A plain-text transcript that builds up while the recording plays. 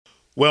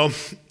Well,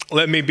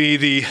 let me be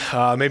the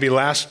maybe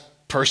last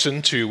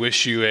person to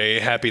wish you a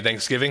happy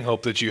Thanksgiving.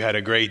 Hope that you had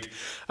a great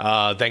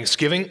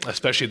Thanksgiving,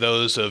 especially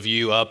those of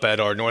you up at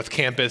our North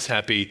Campus.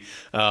 Happy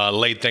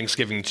late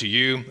Thanksgiving to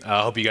you.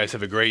 I hope you guys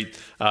have a great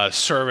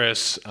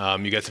service.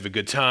 You guys have a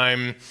good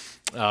time.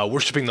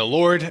 Worshiping the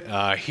Lord,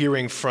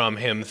 hearing from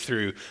Him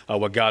through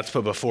what God's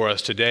put before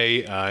us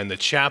today in the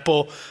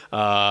chapel.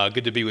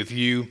 Good to be with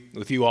you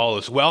all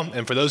as well.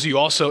 And for those of you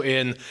also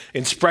in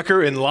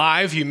Sprecher in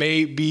live, you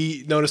may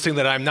be noticing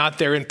that I'm not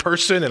there in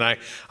person, and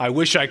I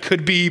wish I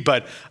could be,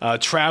 but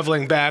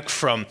traveling back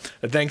from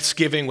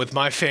Thanksgiving with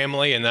my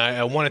family, and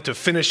I wanted to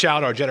finish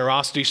out our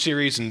generosity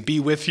series and be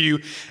with you,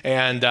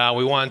 and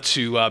we want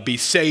to be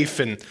safe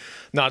and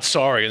not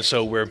sorry, and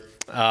so we're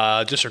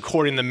just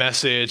recording the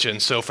message.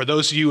 And so for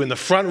those of you in the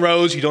front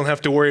rows, you don't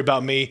have to worry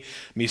about me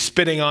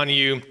spitting on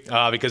you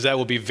because that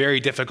will be very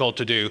difficult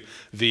to do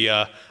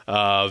via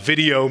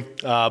video,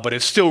 but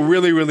it's still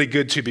really, really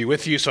good to be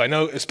with you. So I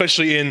know,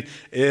 especially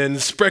in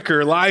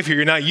Sprecher Live here,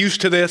 you're not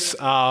used to this,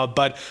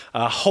 but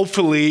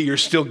hopefully you're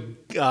still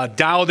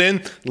dialed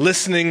in,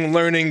 listening,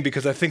 learning,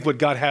 because I think what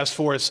God has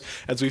for us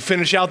as we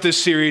finish out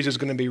this series is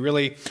going to be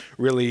really,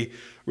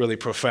 really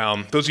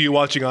profound. Those of you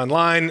watching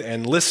online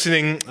and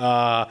listening,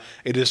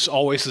 it is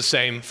always the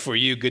same for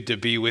you. Good to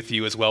be with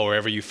you as well,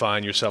 wherever you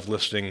find yourself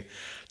listening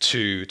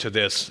to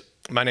this.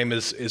 My name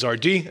is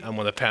RD. I'm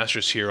one of the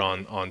pastors here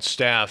on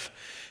staff,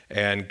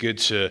 and good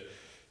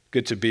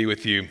to be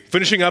with you.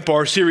 Finishing up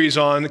our series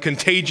on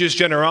contagious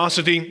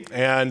generosity,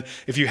 and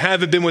if you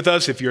haven't been with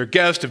us, if you're a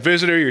guest, a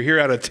visitor, you're here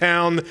out of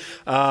town,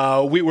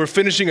 we're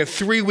finishing a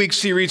 3-week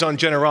series on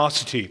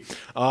generosity,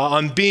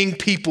 on being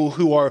people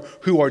who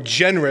are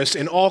generous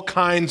in all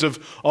kinds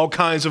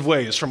of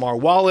ways, from our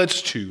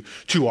wallets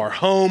to our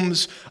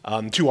homes,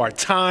 to our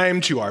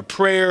time, to our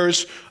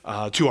prayers,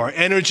 to our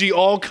energy,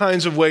 all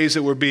kinds of ways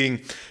that we're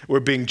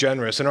being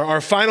generous. And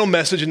our final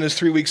message in this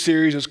 3-week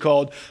series is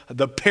called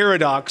The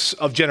Paradox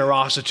of Generosity.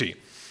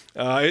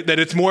 That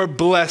it's more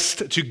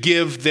blessed to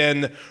give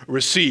than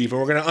receive.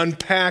 And we're going to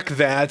unpack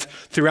that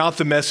throughout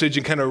the message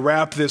and kind of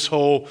wrap this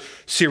whole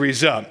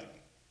series up.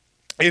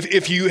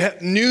 If you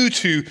new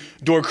to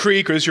Door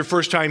Creek, or this is your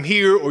first time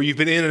here, or you've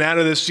been in and out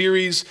of this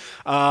series,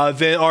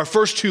 then our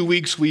first 2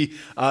 weeks we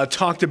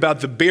talked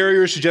about the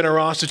barriers to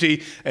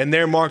generosity, and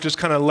there Mark just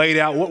kind of laid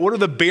out what are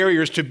the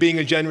barriers to being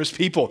a generous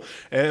people.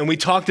 And we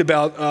talked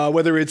about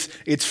whether it's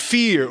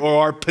fear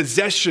or our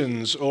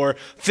possessions or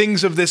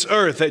things of this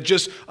earth that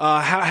just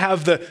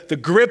have the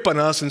grip on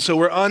us, and so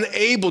we're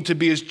unable to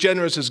be as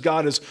generous as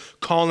God is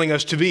calling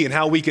us to be, and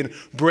how we can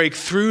break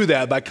through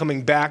that by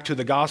coming back to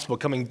the gospel,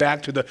 coming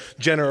back to the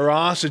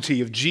generosity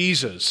of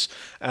Jesus,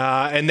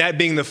 and that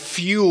being the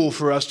fuel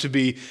for us to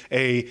be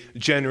a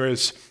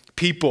generous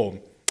people.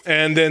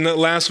 And then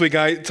last week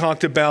I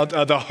talked about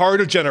the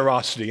heart of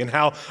generosity and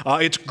how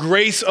it's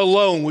grace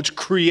alone which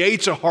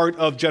creates a heart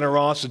of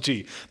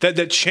generosity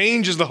that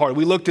changes the heart.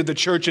 We looked at the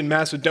church in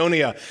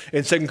Macedonia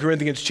in 2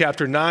 Corinthians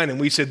chapter 9, and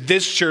we said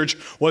this church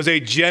was a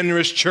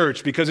generous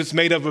church because it's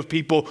made up of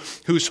people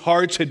whose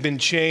hearts had been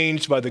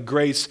changed by the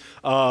grace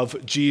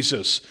of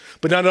Jesus.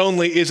 But not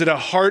only is it a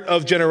heart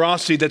of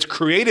generosity that's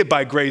created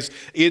by grace,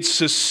 it's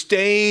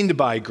sustained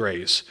by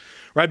grace.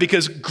 Right?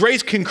 Because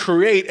grace can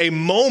create a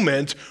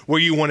moment where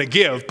you want to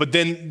give, but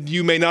then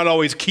you may not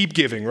always keep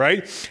giving,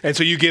 right? And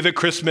so you give at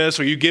Christmas,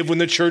 or you give when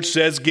the church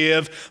says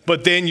give,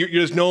 but then you're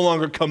just no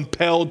longer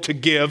compelled to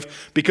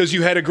give because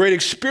you had a great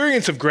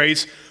experience of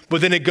grace, but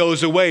then it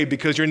goes away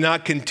because you're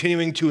not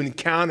continuing to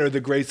encounter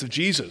the grace of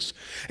Jesus.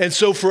 And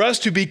so for us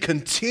to be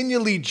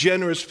continually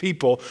generous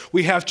people,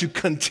 we have to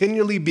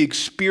continually be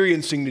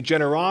experiencing the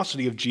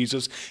generosity of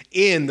Jesus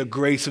in the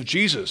grace of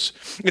Jesus.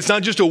 It's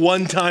not just a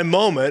one-time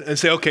moment and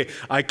say, okay,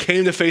 I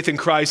came to faith in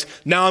Christ,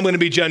 now I'm going to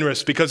be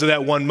generous because of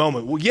that one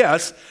moment. Well,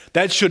 yes,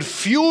 that should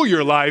fuel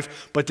your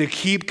life, but to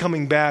keep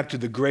coming back to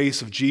the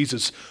grace of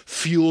Jesus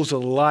fuels a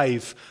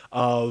life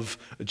of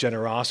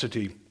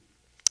generosity.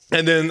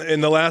 And then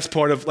in the last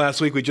part of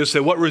last week, we just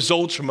said what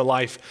results from a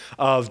life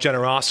of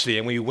generosity.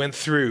 And we went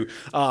through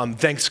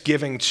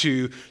thanksgiving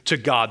to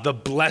God, the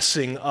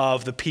blessing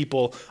of the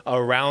people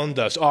around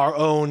us, our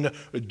own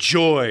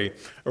joy,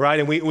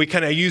 right? And we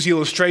kind of use the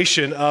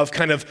illustration of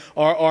kind of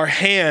our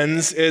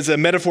hands as a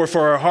metaphor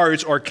for our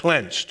hearts are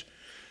clenched.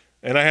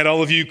 And I had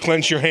all of you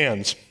clench your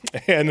hands.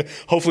 And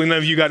hopefully none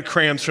of you got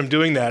cramps from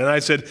doing that. And I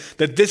said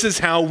that this is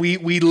how we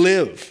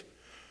live,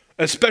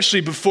 especially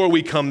before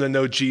we come to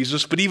know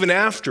Jesus, but even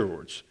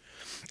afterwards.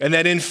 And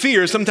that in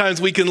fear, sometimes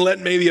we can let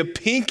maybe a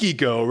pinky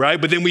go, right?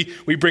 But then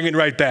we bring it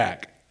right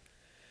back.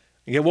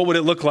 And yet, what would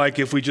it look like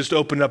if we just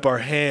opened up our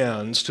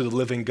hands to the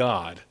living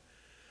God,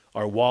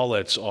 our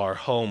wallets, our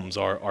homes,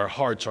 our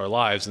hearts, our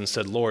lives, and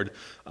said, Lord,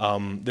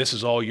 this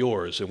is all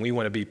yours, and we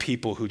want to be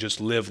people who just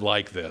live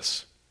like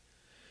this.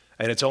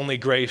 And it's only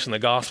grace in the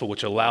gospel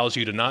which allows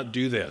you to not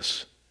do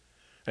this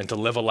and to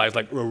live a life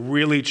like,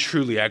 really,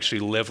 truly actually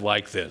live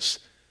like this.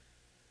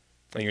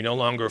 And you're no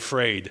longer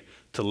afraid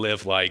to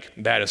live like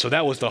that. And so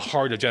that was the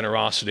heart of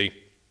generosity.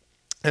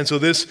 And so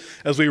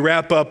as we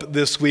wrap up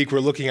this week,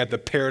 we're looking at the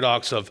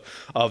paradox of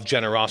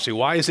generosity.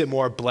 Why is it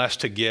more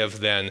blessed to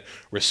give than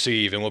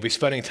receive? And we'll be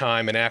spending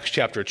time in Acts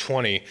chapter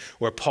 20,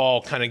 where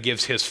Paul kind of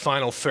gives his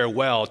final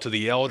farewell to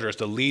the elders,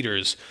 the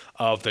leaders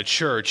of the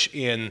church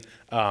in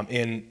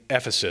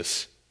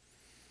Ephesus.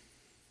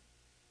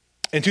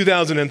 In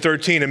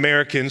 2013,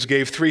 Americans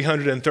gave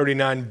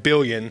 $339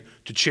 billion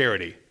to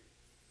charity.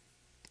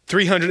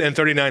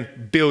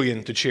 $339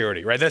 billion to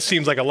charity, right? That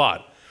seems like a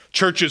lot.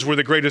 Churches were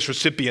the greatest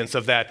recipients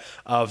of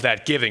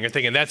that giving. You're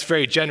thinking, that's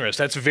very generous.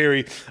 That's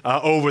very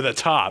over the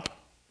top.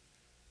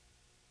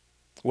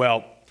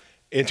 Well,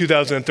 in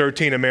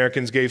 2013,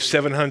 Americans gave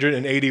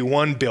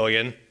 $781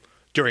 billion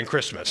during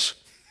Christmas.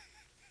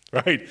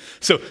 Right?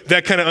 So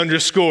that kind of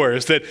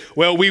underscores that,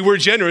 well, we were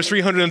generous.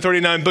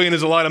 $339 billion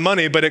is a lot of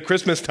money, but at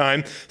Christmas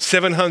time,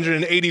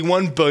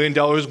 $781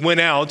 billion went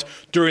out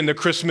during the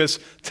Christmas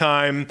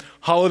time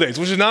holidays,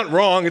 which is not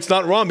wrong. It's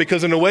not wrong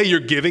because in a way you're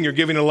giving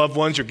to loved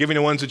ones, you're giving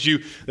to ones that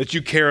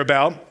you care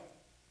about.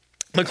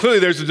 But clearly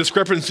there's a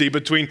discrepancy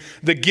between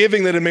the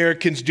giving that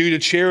Americans do to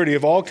charity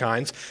of all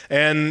kinds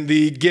and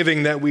the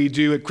giving that we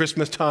do at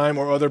Christmas time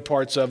or other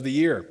parts of the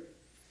year.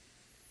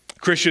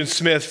 Christian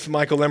Smith,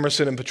 Michael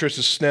Emerson, and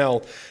Patricia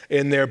Snell,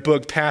 in their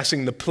book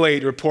Passing the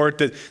Plate, report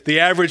that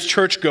the average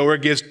churchgoer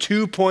gives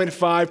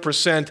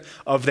 2.5%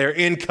 of their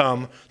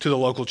income to the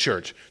local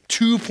church.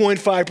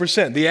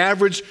 2.5%, the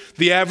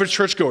average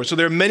churchgoer. So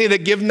there are many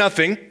that give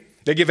nothing,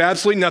 they give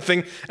absolutely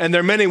nothing, and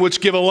there are many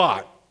which give a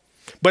lot.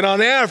 But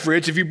on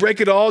average, if you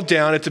break it all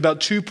down, it's about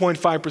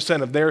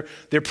 2.5% of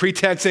their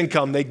pre-tax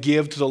income they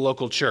give to the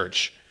local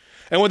church.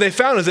 And what they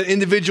found is that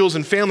individuals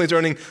and families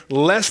earning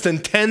less than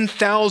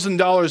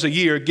 $10,000 a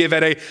year give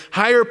at a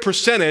higher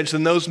percentage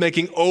than those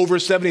making over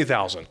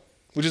 $70,000,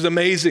 which is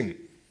amazing.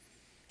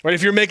 Right?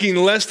 If you're making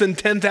less than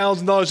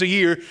 $10,000 a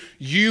year,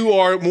 you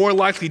are more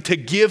likely to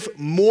give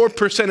more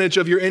percentage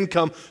of your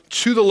income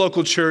to the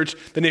local church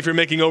than if you're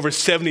making over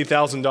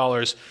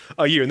 $70,000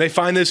 a year. And they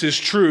find this is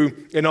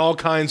true in all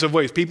kinds of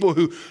ways. People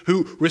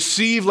who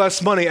receive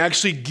less money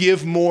actually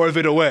give more of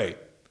it away,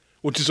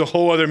 which is a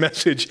whole other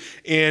message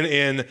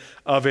in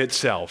of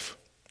itself.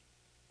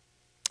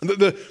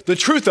 The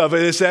truth of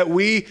it is that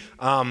we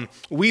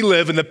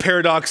live in the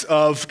paradox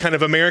of kind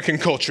of American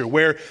culture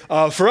where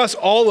for us,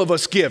 all of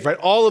us give, right?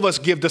 All of us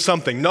give to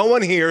something. No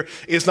one here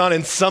is not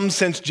in some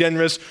sense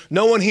generous.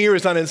 No one here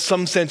is not in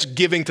some sense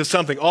giving to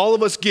something. All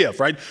of us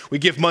give, right? We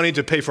give money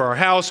to pay for our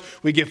house.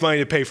 We give money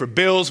to pay for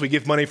bills. We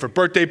give money for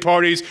birthday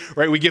parties,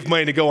 right? We give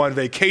money to go on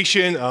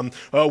vacation.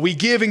 We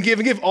give and give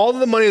and give. All of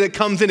the money that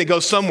comes in, it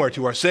goes somewhere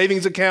to our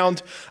savings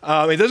account.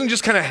 It doesn't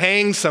just kind of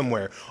hang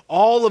somewhere.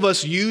 All of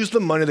us use the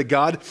money that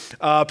God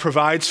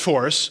provides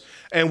for us,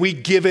 and we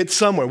give it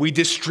somewhere. We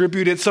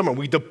distribute it somewhere.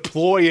 We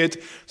deploy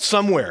it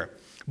somewhere.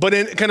 But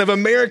in kind of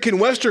American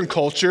Western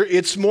culture,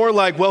 it's more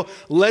like, well,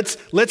 let's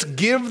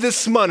give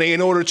this money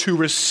in order to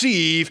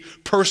receive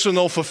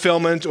personal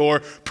fulfillment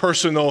or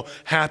personal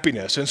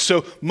happiness. And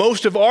so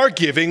most of our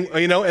giving,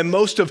 and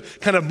most of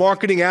kind of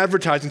marketing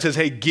advertising says,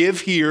 hey,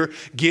 give here,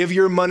 give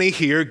your money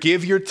here,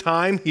 give your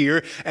time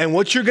here, and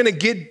what you're going to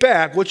get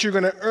back, what you're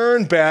going to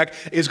earn back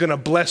is going to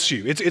bless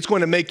you. It's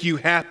going to make you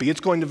happy.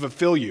 It's going to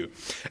fulfill you.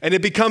 And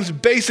it becomes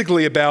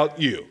basically about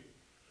you.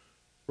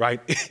 Right?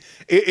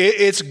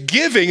 It's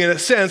giving in a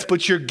sense,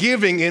 but you're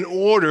giving in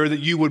order that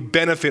you would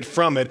benefit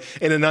from it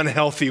in an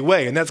unhealthy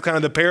way. And that's kind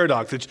of the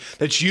paradox,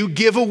 that you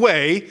give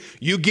away,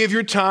 you give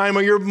your time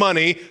or your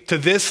money to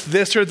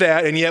this or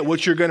that, and yet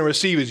what you're going to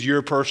receive is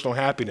your personal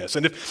happiness.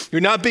 And if you're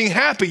not being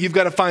happy, you've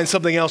got to find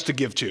something else to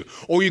give to,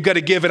 or you've got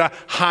to give at a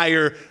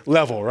higher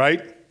level,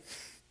 right?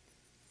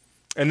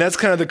 And that's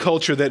kind of the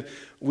culture that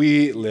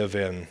we live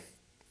in.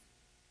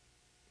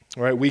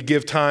 All right, we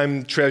give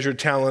time, treasure,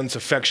 talents,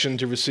 affection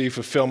to receive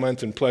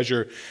fulfillment and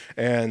pleasure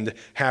and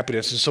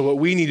happiness. And so what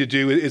we need to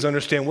do is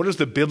understand what is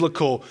the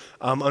biblical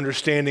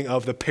understanding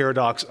of the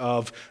paradox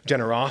of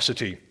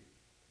generosity.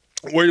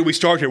 Where do we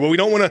start here? Well, we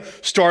don't want to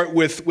start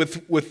with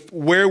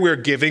where we're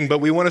giving,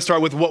 but we want to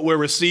start with what we're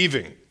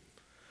receiving.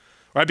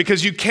 Right?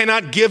 Because you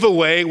cannot give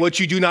away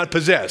what you do not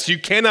possess. You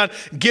cannot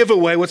give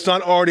away what's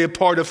not already a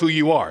part of who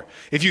you are.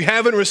 If you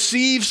haven't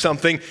received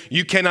something,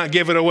 you cannot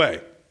give it away.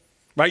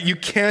 Right? You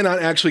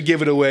cannot actually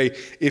give it away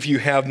if you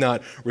have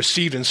not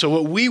received it. And so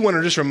what we want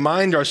to just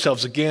remind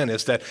ourselves again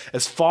is that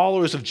as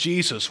followers of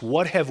Jesus,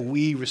 what have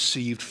we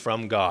received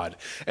from God?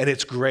 And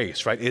it's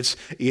grace, right?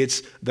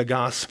 It's the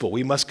gospel.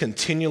 We must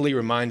continually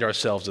remind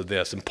ourselves of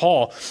this. And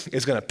Paul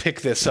is going to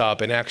pick this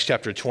up in Acts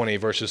chapter 20,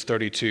 verses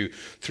 32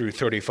 through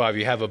 35.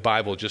 You have a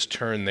Bible, just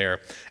turn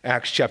there.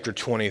 Acts chapter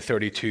 20,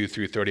 32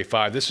 through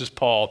 35. This is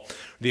Paul,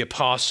 the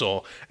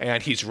apostle,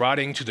 and he's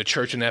writing to the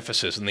church in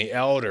Ephesus and the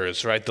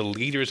elders, right? The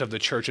leaders of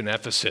the church in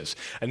Ephesus.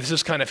 And this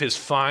is kind of his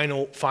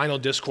final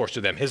discourse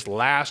to them, his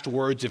last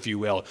words, if you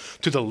will,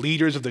 to the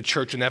leaders of the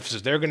church in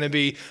Ephesus. They're going to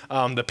be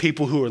the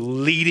people who are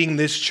leading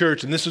this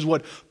church. And this is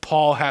what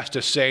Paul has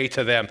to say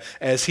to them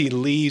as he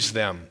leaves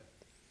them.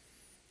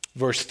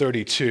 Verse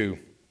 32.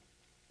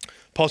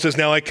 Paul says,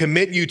 "Now I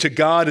commit you to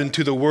God and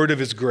to the word of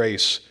his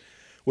grace,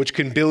 which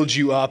can build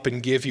you up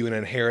and give you an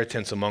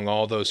inheritance among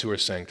all those who are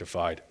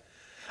sanctified.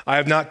 I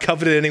have not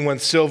coveted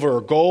anyone's silver or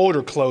gold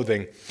or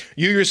clothing.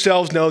 You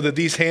yourselves know that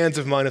these hands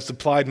of mine have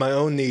supplied my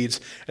own needs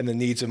and the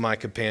needs of my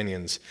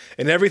companions.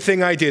 In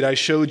everything I did, I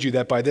showed you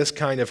that by this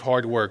kind of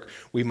hard work,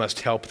 we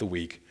must help the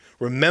weak,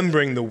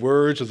 remembering the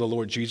words of the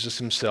Lord Jesus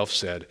himself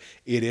said,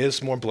 it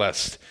is more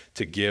blessed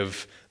to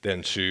give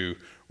than to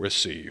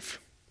receive.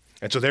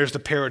 And so there's the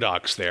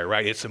paradox there,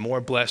 right? It's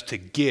more blessed to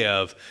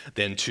give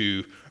than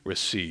to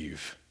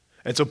receive.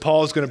 And so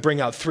Paul is going to bring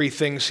out three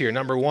things here.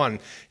 Number one,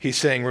 he's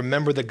saying,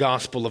 remember the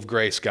gospel of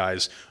grace,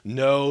 guys.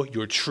 Know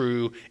your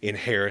true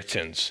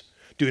inheritance.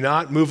 Do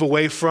not move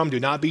away from, do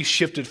not be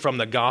shifted from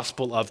the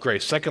gospel of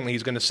grace. Secondly,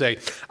 he's going to say,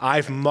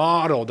 I've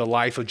modeled a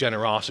life of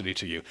generosity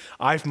to you.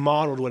 I've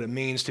modeled what it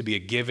means to be a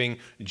giving,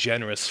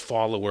 generous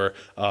follower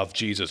of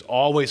Jesus,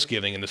 always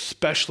giving and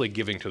especially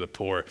giving to the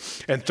poor.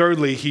 And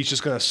thirdly, he's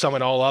just going to sum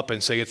it all up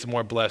and say it's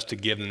more blessed to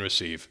give than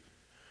receive.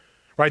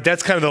 Right,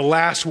 that's kind of the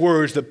last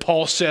words that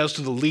Paul says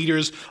to the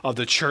leaders of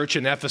the church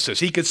in Ephesus.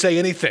 He could say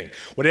anything,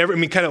 whatever.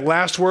 Kind of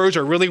last words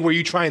are really where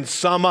you try and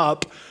sum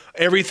up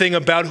everything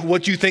about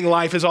what you think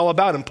life is all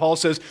about. And Paul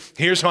says,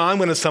 here's how I'm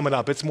going to sum it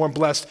up. It's more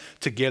blessed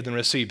to give than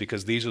receive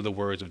because these are the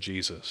words of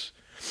Jesus.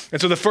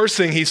 And so the first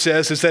thing he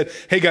says is that,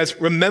 hey guys,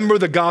 remember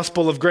the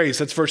gospel of grace.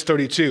 That's verse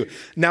 32.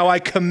 Now I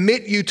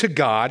commit you to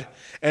God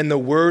and the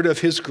word of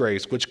his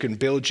grace, which can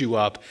build you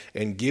up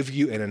and give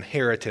you an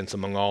inheritance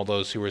among all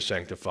those who are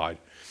sanctified.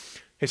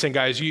 He's saying,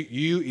 guys,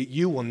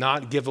 you will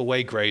not give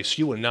away grace.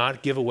 You will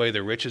not give away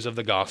the riches of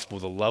the gospel,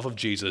 the love of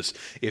Jesus,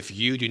 if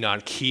you do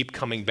not keep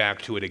coming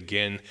back to it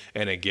again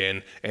and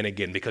again and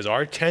again. Because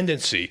our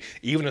tendency,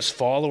 even as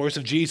followers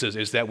of Jesus,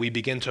 is that we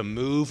begin to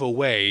move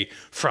away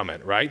from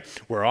it, right?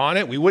 We're on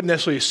it. We wouldn't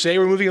necessarily say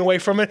we're moving away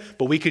from it,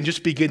 but we can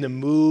just begin to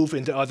move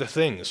into other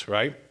things,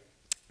 right?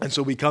 And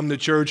so we come to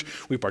church,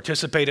 we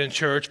participate in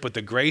church, but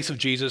the grace of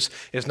Jesus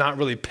is not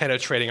really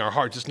penetrating our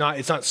hearts. It's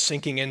not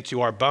sinking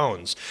into our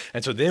bones.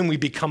 And so then we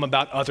become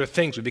about other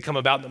things. We become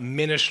about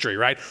ministry,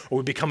 right? Or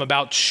we become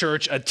about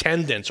church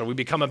attendance, or we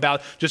become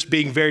about just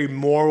being very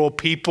moral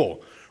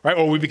people, right?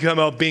 Or we become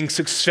about being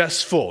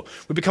successful.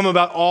 We become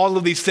about all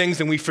of these things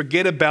and we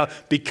forget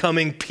about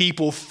becoming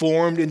people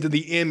formed into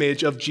the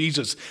image of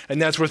Jesus. And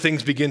that's where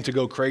things begin to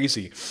go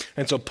crazy.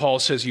 And so Paul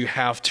says you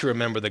have to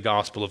remember the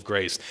gospel of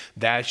grace.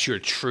 That's your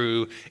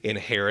true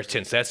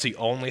inheritance. That's the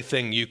only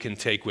thing you can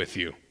take with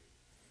you,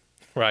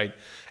 right?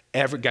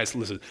 Guys,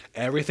 listen,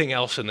 everything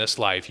else in this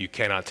life you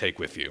cannot take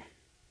with you.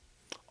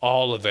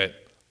 All of it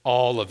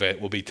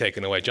will be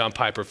taken away. John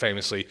Piper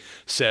famously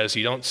says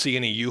you don't see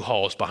any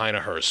U-Hauls behind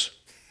a hearse.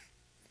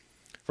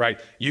 Right?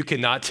 You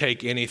cannot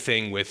take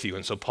anything with you.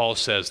 And so Paul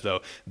says,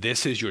 though,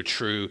 this is your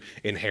true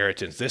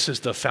inheritance. This is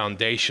the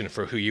foundation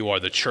for who you are.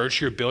 The church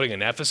you're building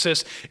in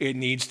Ephesus, it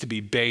needs to be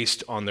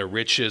based on the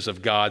riches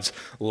of God's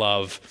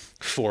love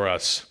for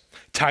us.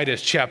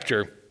 Titus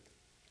chapter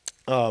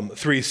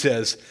 3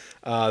 says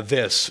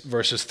this,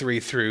 verses 3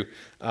 through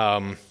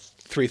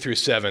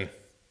 7.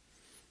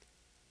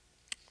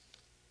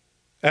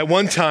 At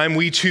one time,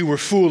 we too were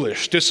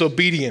foolish,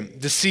 disobedient,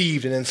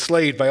 deceived, and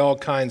enslaved by all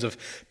kinds of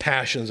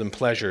passions and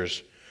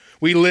pleasures.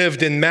 We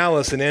lived in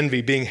malice and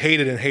envy, being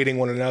hated and hating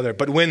one another.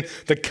 But when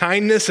the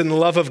kindness and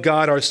love of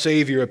God, our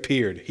Savior,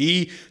 appeared,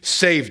 he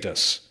saved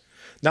us,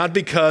 not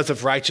because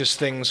of righteous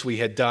things we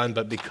had done,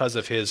 but because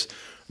of his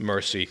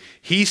mercy.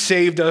 He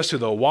saved us through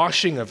the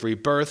washing of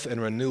rebirth and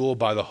renewal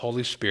by the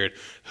Holy Spirit,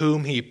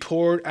 whom he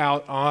poured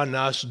out on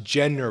us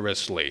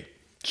generously.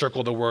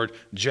 Circle the word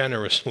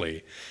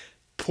generously.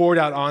 Poured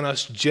out on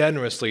us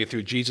generously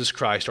through Jesus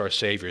Christ our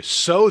Savior,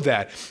 so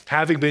that,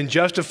 having been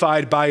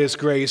justified by his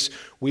grace,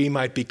 we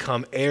might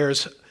become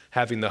heirs,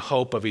 having the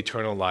hope of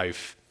eternal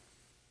life.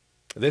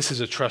 This is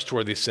a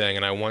trustworthy saying,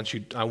 and I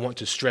want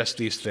to stress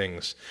these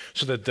things,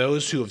 so that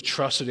those who have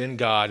trusted in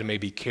God may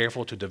be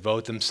careful to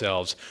devote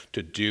themselves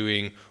to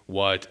doing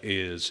what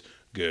is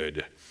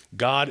good.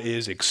 God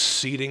is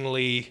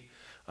exceedingly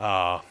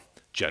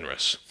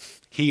generous.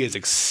 He is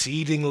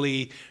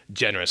exceedingly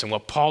generous. And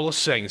what Paul is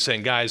saying,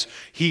 guys,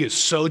 he is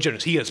so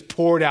generous. He has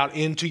poured out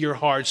into your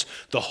hearts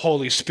the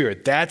Holy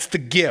Spirit. That's the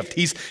gift.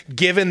 He's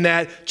given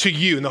that to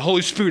you. And the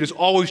Holy Spirit is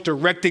always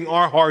directing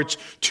our hearts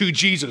to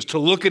Jesus, to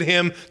look at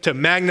him, to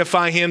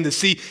magnify him, to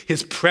see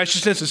his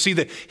preciousness, to see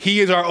that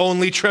he is our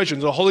only treasure.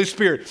 And the Holy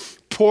Spirit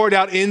poured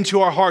out into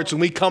our hearts when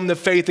we come to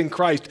faith in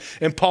Christ.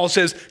 And Paul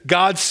says,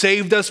 God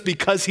saved us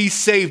because he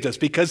saved us,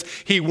 because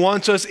he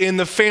wants us in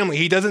the family.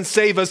 He doesn't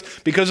save us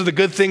because of the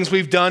good things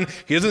we've done.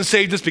 He doesn't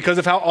save us because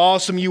of how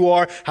awesome you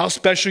are, how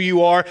special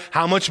you are,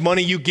 how much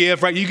money you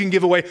give, right? You can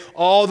give away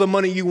all the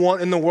money you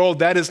want in the world.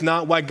 That is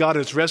not why God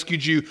has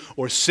rescued you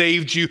or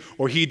saved you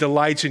or he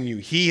delights in you.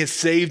 He has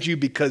saved you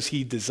because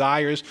he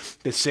desires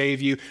to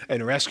save you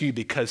and rescue you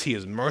because he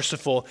is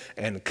merciful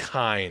and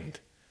kind.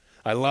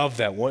 I love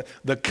that.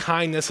 The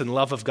kindness and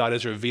love of God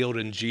is revealed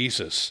in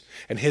Jesus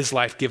and his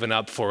life given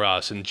up for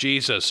us. And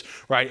Jesus,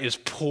 right, is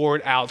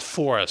poured out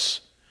for us.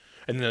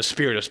 And then the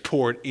Spirit is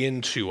poured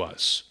into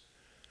us.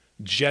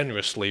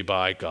 generously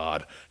by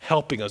God,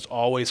 helping us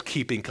always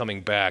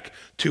coming back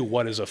to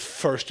what is of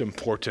first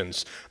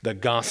importance, the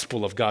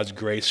gospel of God's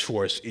grace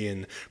for us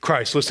in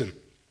Christ. Listen,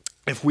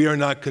 if we are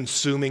not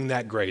consuming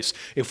that grace,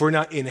 if we're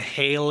not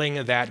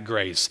inhaling that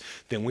grace,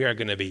 then we are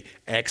going to be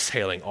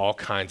exhaling all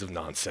kinds of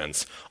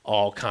nonsense,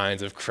 all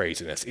kinds of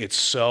craziness. It's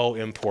so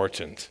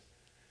important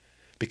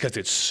because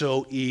it's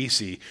so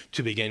easy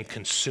to begin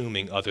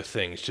consuming other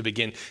things, to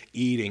begin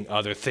eating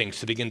other things,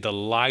 to begin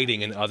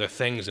delighting in other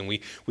things, and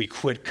we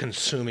quit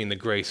consuming the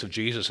grace of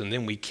Jesus, and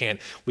then we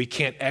can't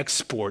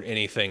export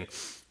anything.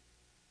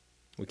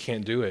 We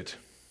can't do it.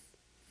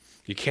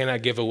 You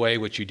cannot give away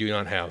what you do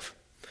not have.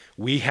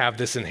 We have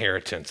this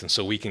inheritance, and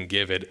so we can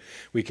give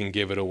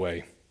it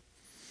away.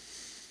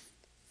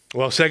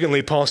 Well,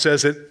 secondly, Paul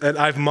says that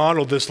I've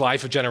modeled this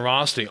life of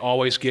generosity,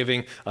 always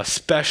giving,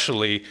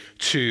 especially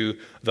to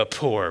the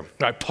poor.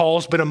 Right?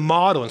 Paul's been a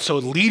model, and so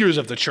leaders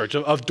of the church,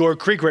 of Door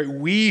Creek, right,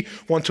 we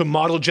want to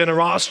model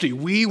generosity.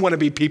 We want to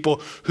be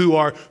people who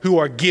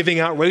are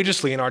giving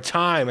outrageously in our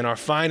time, in our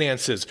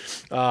finances,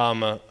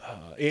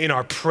 in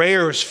our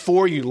prayers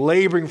for you,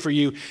 laboring for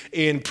you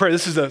in prayer.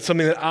 This is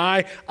something that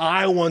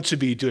I want to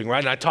be doing,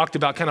 right? And I talked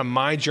about kind of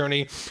my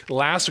journey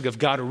last week of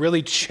God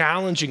really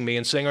challenging me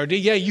and saying, RD,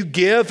 yeah, you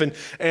give,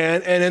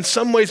 and in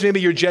some ways maybe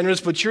you're generous,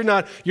 but you're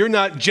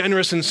not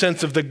generous in the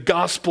sense of the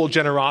gospel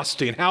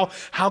generosity. And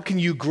how can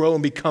you grow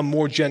and become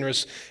more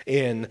generous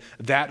in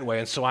that way?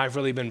 And so I've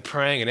really been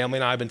praying, and Emily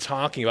and I have been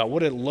talking about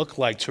what it looked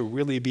like to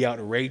really be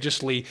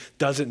outrageously,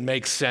 doesn't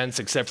make sense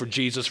except for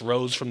Jesus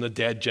rose from the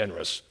dead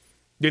generous.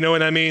 You know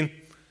what I mean?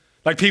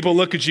 Like people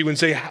look at you and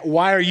say,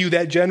 why are you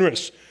that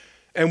generous?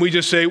 And we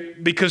just say,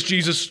 because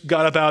Jesus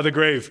got up out of the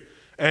grave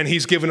and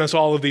he's given us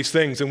all of these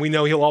things and we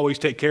know he'll always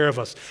take care of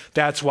us.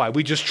 That's why.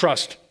 We just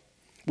trust.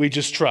 We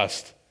just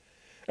trust.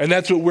 And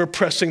that's what we're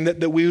pressing,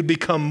 that we would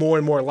become more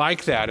and more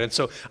like that. And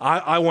so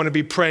I want to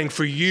be praying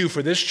for you,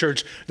 for this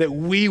church, that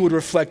we would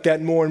reflect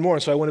that more and more.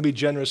 So I want to be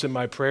generous in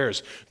my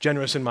prayers,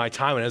 generous in my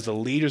time. And as the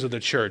leaders of the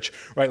church,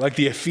 right, like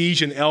the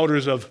Ephesian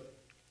elders of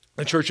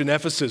the church in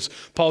Ephesus,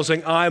 Paul's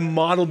saying, I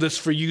modeled this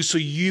for you so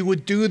you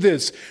would do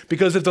this.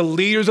 Because if the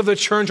leaders of the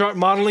church aren't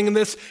modeling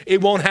this,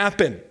 it won't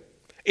happen.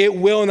 It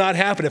will not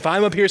happen. If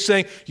I'm up here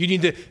saying you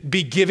need to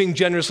be giving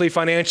generously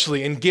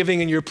financially and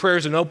giving in your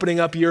prayers and opening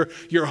up your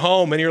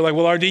home, and you're like,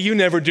 well, RD, you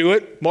never do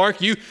it.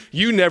 Mark, you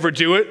never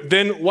do it.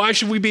 Then why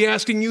should we be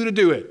asking you to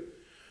do it?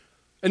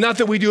 And not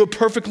that we do it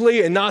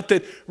perfectly, and not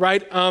that,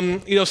 right,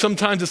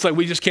 sometimes it's like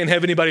we just can't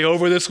have anybody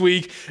over this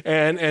week,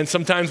 and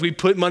sometimes we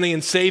put money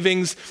in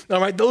savings.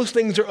 All right, those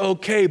things are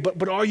okay,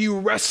 but are you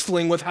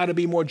wrestling with how to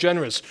be more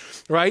generous,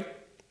 right?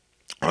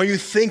 Are you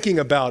thinking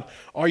about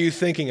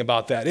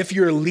that? If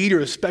you're a leader,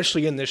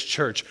 especially in this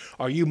church,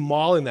 are you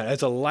modeling that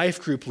as a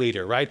life group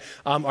leader, right?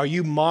 Are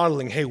you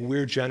modeling, hey,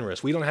 we're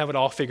generous. We don't have it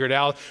all figured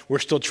out. We're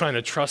still trying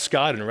to trust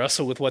God and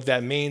wrestle with what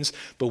that means,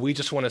 but we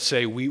just want to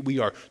say we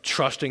are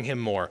trusting him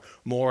more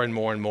and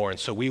more and more. And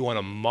so we want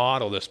to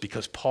model this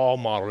because Paul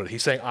modeled it.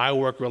 He's saying, I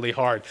work really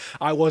hard.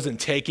 I wasn't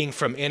taking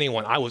from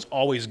anyone. I was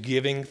always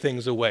giving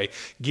things away,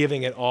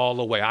 giving it all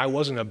away. I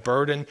wasn't a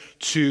burden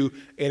to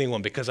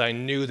anyone because I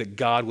knew that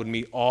God would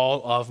meet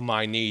all of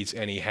my needs,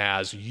 and he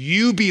has.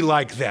 You be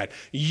like that.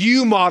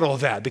 You model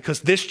that, because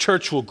this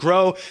church will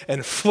grow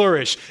and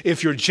flourish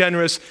if you're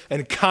generous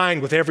and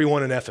kind with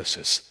everyone in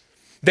Ephesus.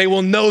 They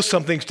will know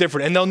something's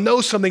different, and they'll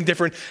know something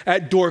different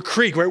at Door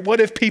Creek, right? What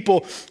if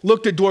people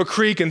looked at Door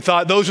Creek and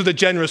thought, those are the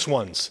generous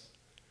ones,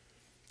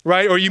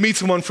 right? Or you meet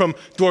someone from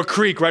Door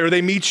Creek, right? Or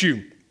they meet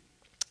you,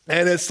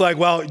 and it's like,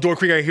 well, Door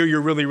Creek, I hear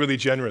you're really, really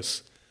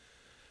generous.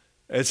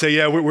 And say,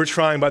 yeah, we're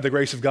trying by the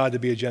grace of God to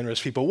be a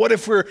generous people. What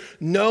if we're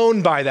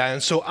known by that?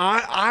 And so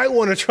I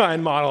want to try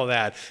and model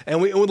that.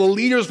 And the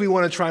leaders, we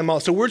want to try and model.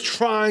 So we're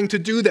trying to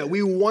do that.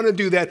 We want to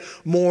do that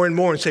more and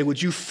more and say,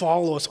 would you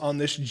follow us on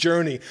this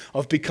journey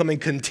of becoming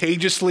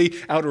contagiously,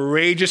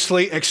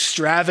 outrageously,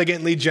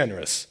 extravagantly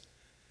generous?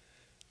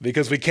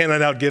 Because we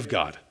cannot outgive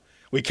God.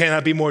 We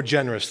cannot be more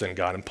generous than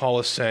God. And Paul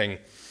is saying,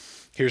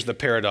 here's the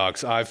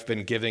paradox. I've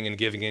been giving and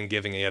giving and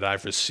giving, and yet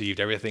I've received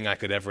everything I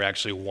could ever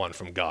actually want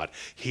from God.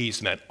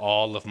 He's met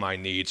all of my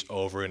needs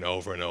over and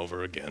over and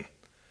over again.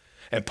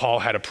 And Paul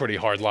had a pretty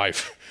hard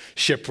life.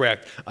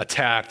 Shipwrecked,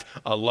 attacked,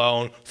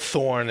 alone,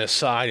 thorn in his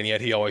side, and yet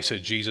he always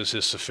said, Jesus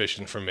is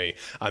sufficient for me.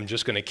 I'm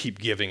just going to keep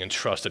giving and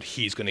trust that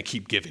he's going to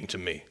keep giving to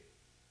me.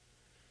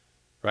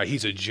 Right?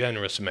 He's a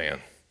generous man,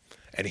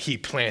 and he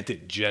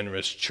planted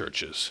generous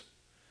churches.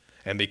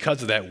 And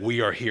because of that, we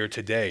are here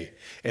today,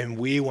 and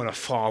we want to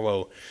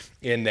follow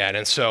in that.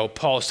 And so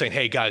Paul is saying,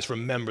 hey, guys,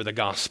 remember the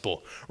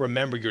gospel.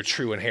 Remember your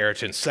true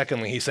inheritance.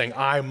 Secondly, he's saying,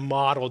 I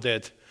modeled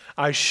it.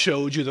 I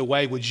showed you the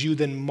way. Would you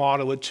then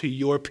model it to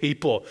your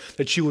people,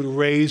 that you would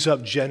raise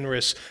up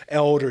generous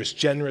elders,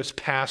 generous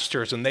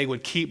pastors, and they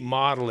would keep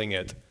modeling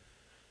it?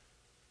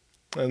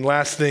 And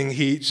last thing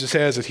he just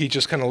says is he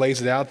just kind of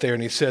lays it out there,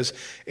 and he says,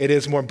 it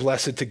is more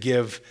blessed to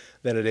give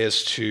than it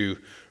is to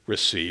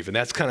receive. And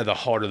that's kind of the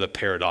heart of the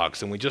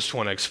paradox. And we just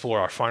want to explore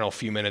our final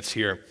few minutes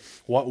here.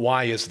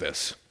 Why is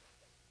this?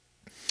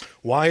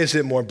 Why is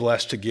it more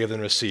blessed to give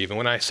than receive? And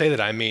when I say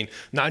that, I mean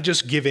not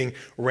just giving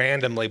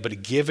randomly,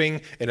 but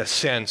giving in a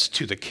sense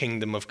to the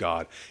kingdom of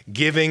God.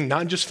 Giving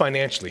not just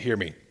financially, hear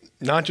me,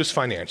 not just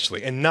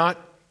financially, and not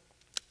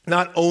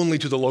only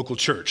to the local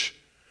church.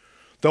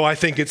 Though I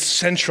think it's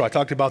central, I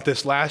talked about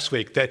this last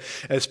week, that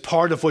as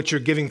part of what you're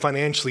giving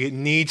financially, it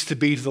needs to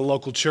be to the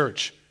local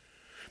church.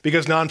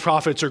 Because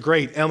nonprofits are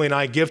great. Emily and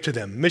I give to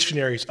them.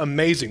 Missionaries,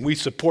 amazing. We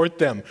support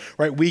them,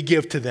 right? We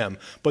give to them.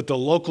 But the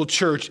local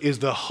church is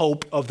the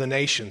hope of the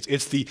nations.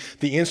 It's the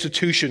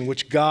institution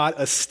which God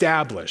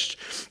established.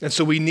 And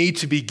so we need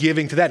to be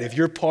giving to that. If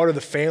you're part of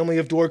the family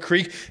of Door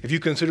Creek, if you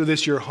consider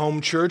this your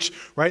home church,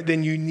 right,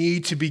 then you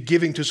need to be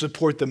giving to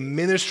support the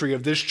ministry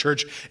of this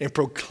church in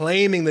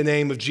proclaiming the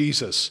name of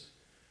Jesus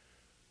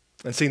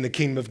and seeing the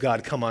kingdom of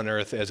God come on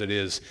earth as it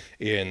is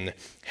in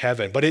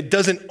heaven. But it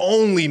doesn't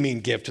only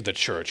mean give to the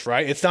church,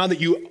 right? It's not that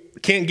you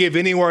can't give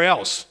anywhere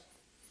else,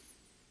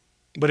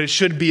 but it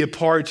should be a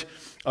part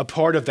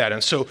of that.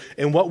 And so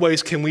in what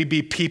ways can we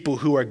be people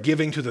who are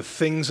giving to the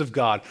things of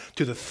God,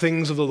 to the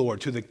things of the Lord,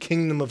 to the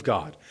kingdom of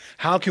God?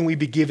 How can we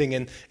be giving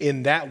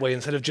in that way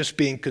instead of just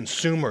being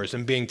consumers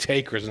and being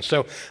takers? And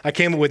so I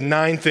came up with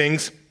 9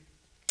 things,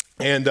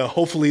 and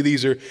hopefully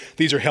these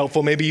are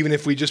helpful, maybe even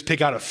if we just pick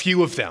out a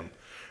few of them.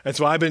 And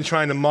so I've been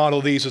trying to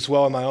model these as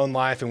well in my own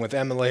life and with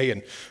Emily,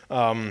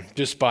 and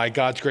just by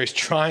God's grace,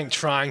 trying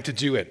to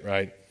do it,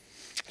 right?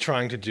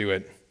 Trying to do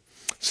it.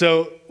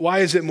 So why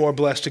is it more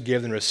blessed to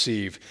give than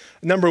receive?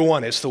 Number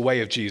 1, it's the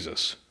way of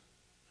Jesus.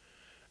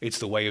 It's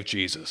the way of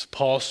Jesus.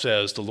 Paul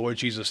says, the Lord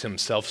Jesus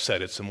himself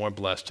said, it's more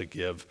blessed to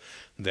give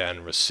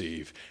than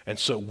receive. And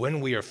so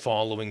when we are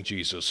following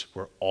Jesus,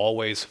 we're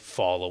always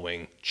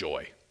following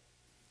joy.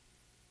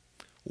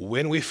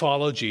 When we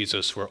follow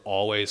Jesus, we're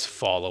always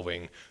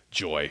following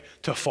joy.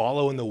 To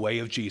follow in the way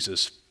of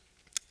Jesus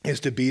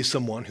is to be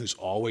someone who's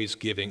always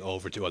giving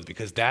over to others,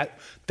 because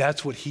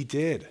that's what he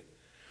did.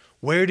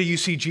 Where do you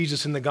see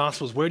Jesus in the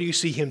Gospels? Where do you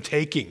see him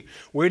taking?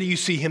 Where do you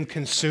see him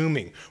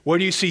consuming? Where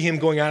do you see him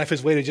going out of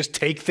his way to just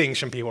take things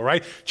from people,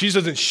 right?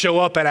 Jesus doesn't show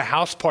up at a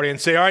house party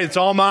and say, all right, it's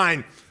all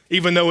mine,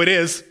 even though it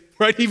is,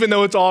 right? Even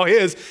though it's all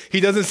his.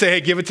 He doesn't say,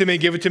 hey, give it to me,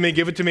 give it to me,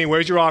 give it to me.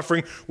 Where's your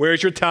offering?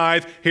 Where's your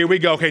tithe? Here we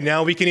go. Okay,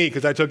 now we can eat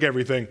because I took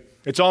everything.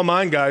 It's all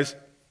mine, guys.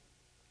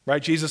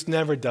 Right? Jesus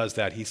never does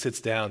that. He sits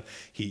down,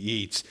 he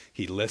eats,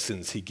 he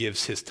listens, he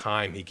gives his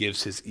time, he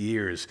gives his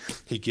ears,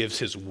 he gives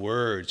his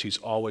words. He's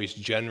always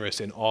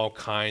generous in all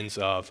kinds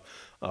of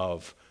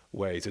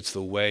ways. It's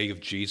the way of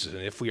Jesus.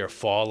 And if we are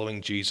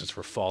following Jesus,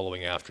 we're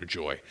following after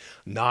joy.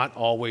 Not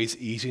always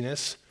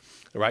easiness,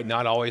 right?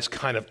 Not always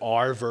kind of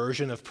our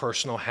version of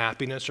personal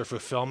happiness or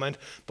fulfillment,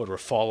 but we're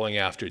following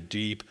after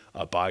deep,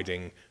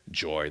 abiding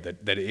joy. That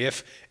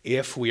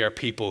if we are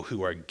people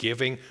who are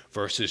giving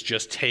versus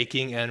just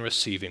taking and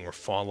receiving, we're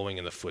following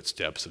in the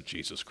footsteps of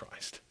Jesus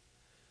Christ.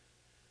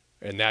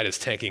 And that is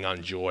taking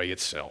on joy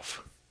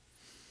itself.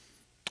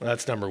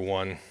 That's number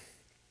 1.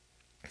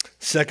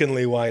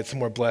 Secondly, why it's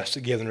more blessed to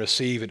give than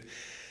receive.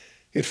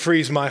 It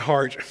frees my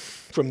heart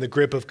from the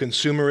grip of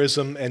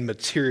consumerism and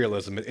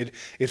materialism.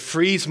 It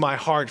frees my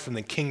heart from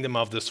the kingdom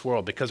of this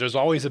world, because there's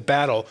always a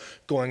battle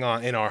going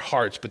on in our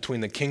hearts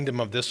between the kingdom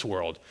of this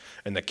world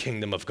and the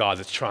kingdom of God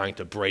that's trying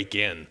to break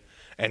in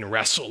and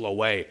wrestle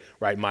away,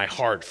 right, my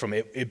heart from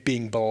it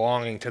being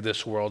belonging to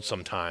this world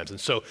sometimes. And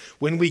so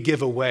when we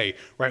give away,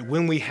 right,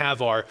 when we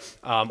have our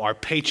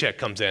paycheck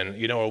comes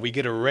in, or we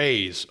get a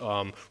raise,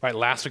 right,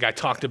 last week I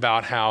talked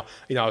about how,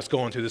 I was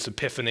going through this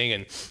epiphany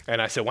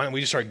and I said, why don't we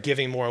just start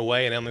giving more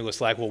away? And Emily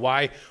was like, well,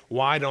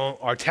 why don't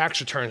our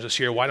tax returns this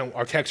year, why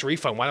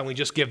don't we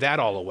just give that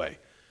all away?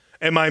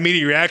 And my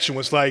immediate reaction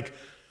was like,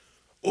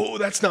 oh,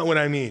 that's not what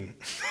I mean,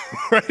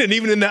 right? And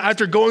even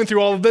after going through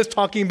all of this,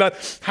 talking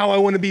about how I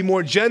want to be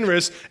more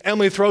generous,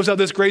 Emily throws out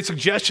this great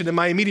suggestion, and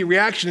my immediate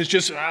reaction is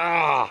just,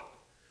 what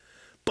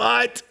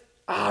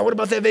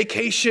about that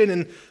vacation,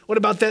 and what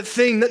about that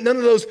thing? None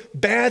of those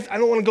bad, I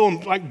don't want to go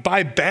and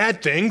buy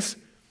bad things.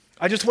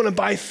 I just want to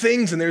buy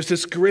things, and there's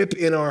this grip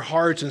in our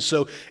hearts. And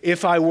so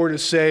if I were to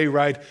say,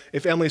 right,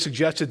 if Emily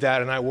suggested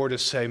that and I were to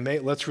say,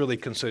 let's really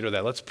consider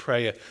that. Let's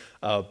pray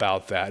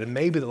about that. And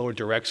maybe the Lord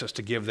directs us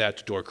to give that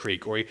to Door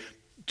Creek, or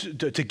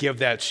to give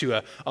that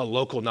to a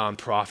local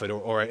nonprofit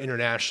or an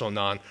international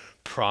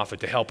nonprofit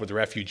to help with the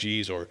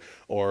refugees or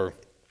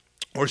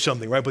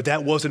something, right? But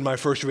that wasn't my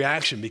first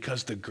reaction,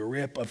 because the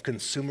grip of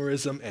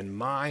consumerism and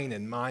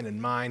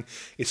mine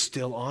is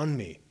still on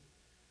me.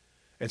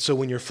 And so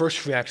when your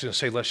first reaction is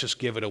say, let's just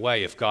give it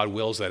away, if God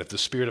wills that, if the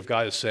Spirit of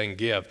God is saying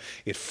give,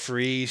 it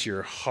frees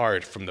your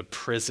heart from the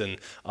prison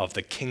of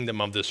the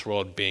kingdom of this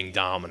world being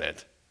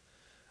dominant.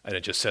 And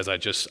it just says, I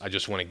just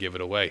want to give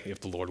it away if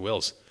the Lord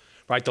wills.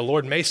 Right? The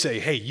Lord may say,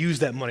 hey, use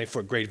that money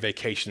for a great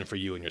vacation for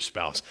you and your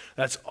spouse.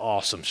 That's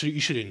awesome. So you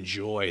should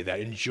enjoy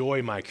that.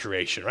 Enjoy my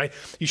creation, right?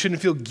 You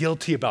shouldn't feel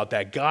guilty about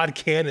that. God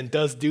can and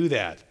does do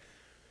that.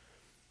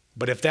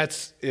 But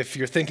if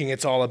you're thinking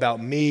it's all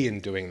about me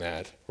in doing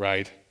that,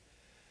 right,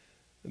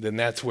 then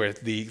that's where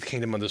the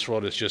kingdom of this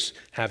world is just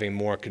having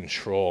more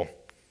control.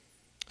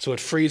 So it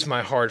frees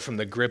my heart from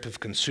the grip of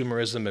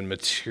consumerism and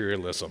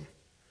materialism.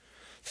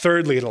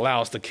 Thirdly, it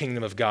allows the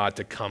kingdom of God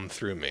to come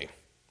through me.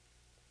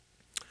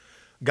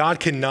 God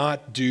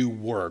cannot do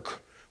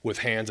work with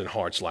hands and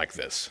hearts like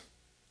this.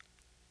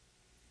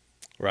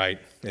 Right?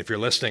 If you're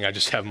listening, I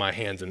just have my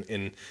hands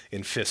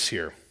in fists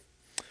here.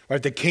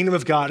 Right? The kingdom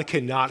of God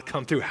cannot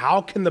come through. How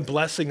can the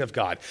blessing of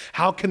God,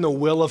 how can the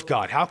will of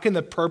God, how can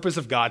the purpose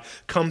of God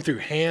come through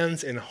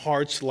hands and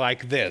hearts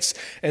like this?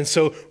 And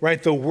so,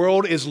 right, the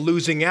world is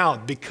losing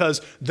out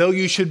because though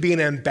you should be an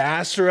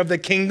ambassador of the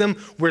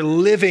kingdom, we're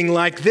living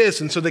like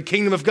this. And so the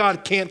kingdom of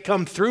God can't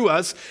come through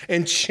us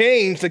and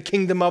change the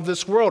kingdom of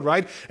this world,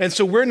 right? And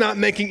so we're not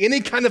making any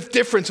kind of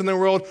difference in the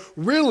world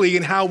really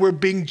in how we're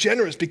being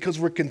generous because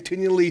we're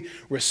continually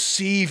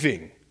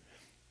receiving.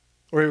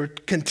 We're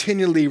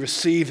continually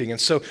receiving.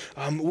 And so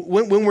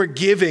when we're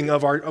giving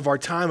of our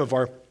time, of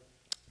our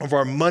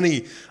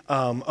money,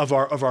 of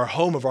our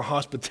home, of our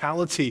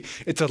hospitality,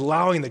 it's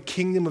allowing the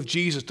kingdom of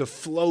Jesus to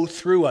flow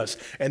through us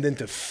and then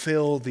to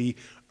fill the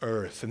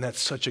earth. And that's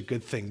such a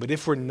good thing. But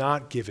if we're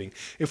not giving,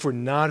 if we're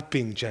not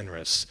being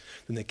generous,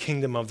 then the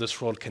kingdom of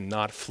this world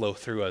cannot flow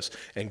through us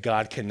and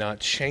God cannot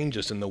change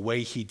us in the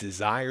way he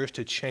desires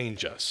to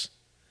change us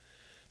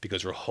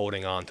because we're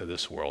holding on to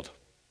this world.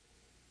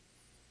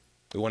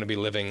 We want to be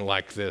living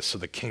like this so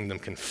the kingdom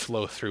can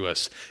flow through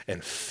us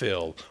and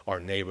fill our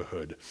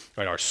neighborhood,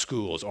 right? Our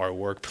schools, our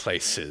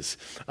workplaces,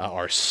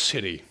 our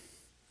city.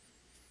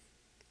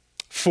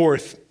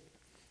 Fourth,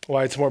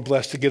 why it's more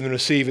blessed to give than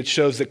receive, it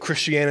shows that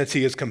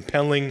Christianity is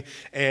compelling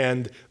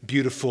and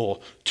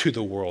beautiful to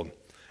the world.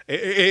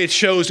 It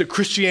shows that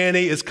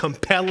Christianity is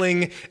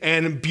compelling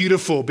and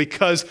beautiful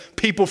because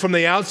people from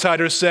the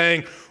outside are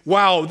saying,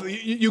 wow,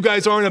 you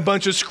guys aren't a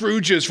bunch of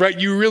Scrooges, right?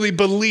 You really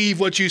believe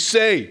what you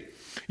say.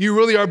 You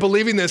really are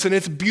believing this, and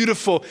it's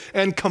beautiful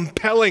and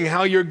compelling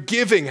how you're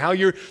giving, how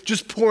you're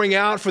just pouring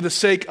out for the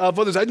sake of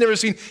others. I've never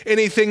seen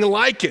anything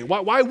like it.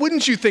 Why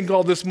wouldn't you think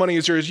all this money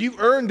is yours? You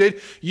earned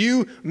it.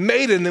 You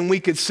made it. And then we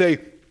could say,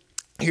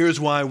 here's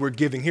why we're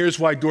giving. Here's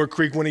why Door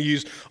Creek want to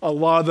use a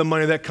lot of the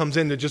money that comes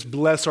in to just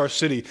bless our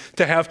city,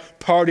 to have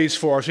parties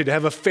for our city, to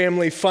have a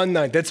family fun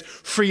night that's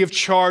free of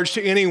charge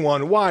to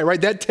anyone. Why, right?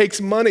 That takes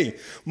money.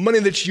 Money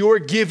that you're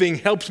giving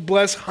helps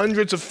bless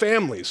hundreds of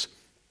families.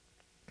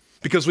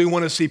 Because we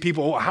want to see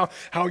people, how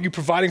are you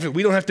providing for it?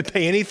 We don't have to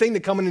pay anything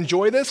to come and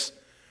enjoy this?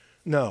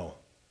 No,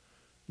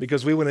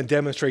 because we want to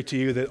demonstrate to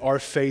you that our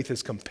faith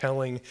is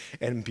compelling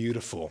and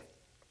beautiful.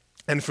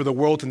 And for the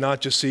world to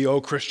not just see,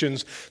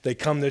 Christians, they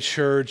come to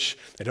church,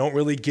 they don't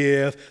really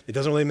give, it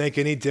doesn't really make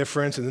any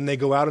difference, and then they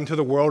go out into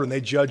the world and they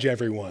judge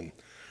everyone.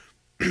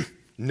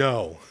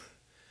 No.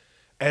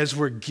 As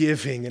we're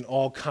giving in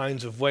all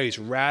kinds of ways,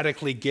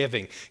 radically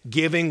giving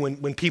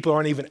when people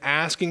aren't even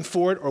asking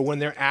for it or when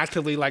they're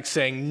actively like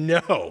saying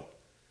no.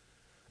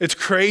 It's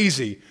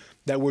crazy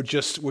that we're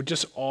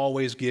just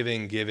always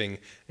giving,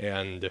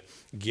 and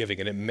giving.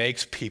 And it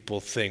makes people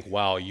think,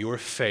 wow, your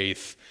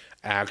faith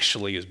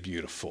actually is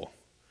beautiful.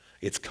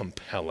 It's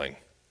compelling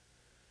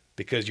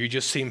because you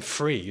just seem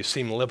free. You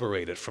seem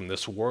liberated from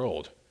this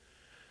world.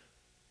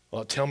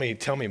 Well, tell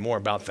me more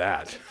about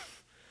that.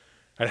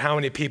 And how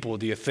many people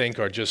do you think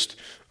are just,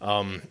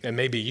 and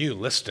maybe you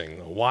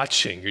listening,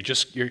 watching,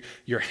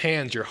 your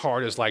hands, your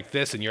heart is like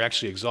this and you're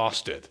actually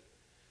exhausted.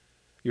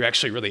 You're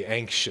actually really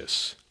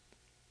anxious.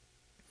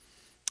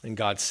 And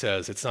God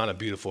says, it's not a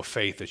beautiful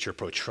faith that you're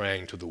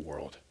portraying to the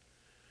world.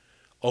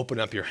 Open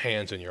up your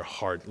hands and your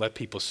heart. Let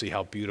people see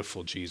how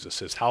beautiful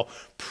Jesus is, how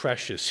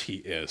precious he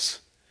is,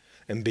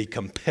 and be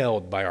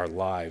compelled by our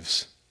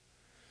lives.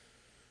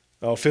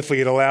 Fifthly,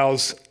 it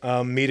allows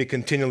me to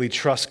continually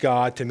trust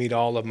God to meet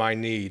all of my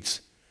needs.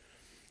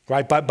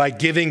 Right? By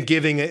giving,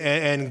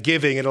 and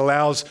giving, it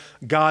allows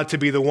God to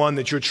be the one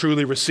that you're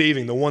truly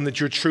receiving, the one that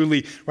you're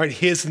truly, right?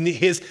 He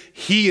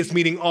is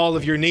meeting all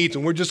of your needs,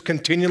 and we're just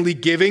continually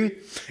giving.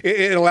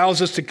 It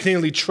allows us to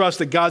continually trust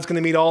that God's going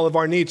to meet all of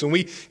our needs. When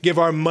we give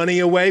our money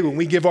away, when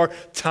we give our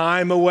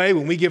time away,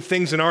 when we give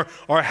things in our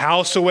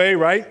house away,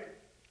 right?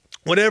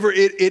 Whatever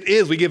it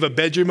is, we give a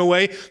bedroom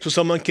away so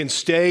someone can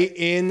stay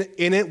in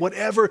it.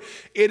 Whatever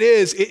it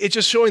is, it's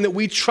just showing that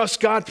we trust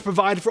God to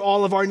provide for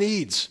all of our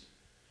needs.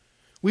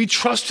 We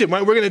trust him,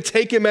 right? We're going to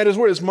take him at his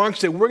word. As Mark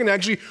said, we're going to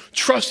actually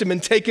trust him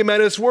and take him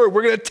at his word.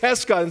 We're going to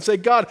test God and say,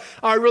 God,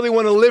 I really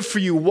want to live for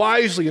you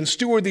wisely and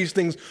steward these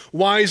things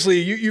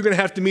wisely. You're going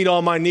to have to meet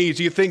all my needs.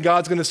 Do you think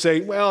God's going to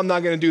say, well, I'm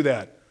not going to do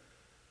that?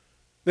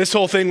 This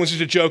whole thing was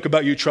just a joke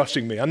about you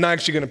trusting me. I'm not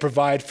actually going to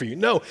provide for you.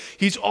 No,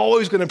 he's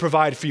always going to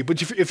provide for you.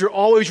 But if you're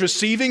always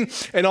receiving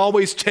and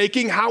always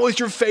taking, how is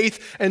your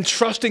faith and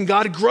trusting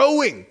God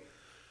growing?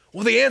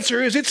 Well, the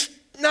answer is it's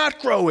not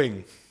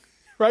growing,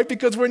 right?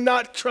 Because we're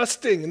not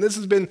trusting. And this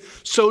has been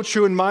so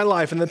true in my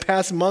life, in the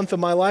past month of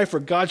my life, where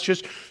God's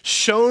just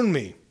shown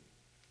me,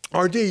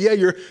 RD, yeah,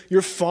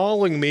 you're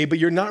following me, but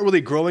you're not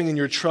really growing in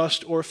your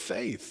trust or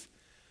faith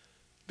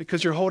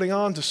because you're holding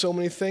on to so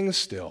many things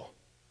still.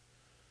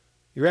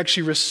 You're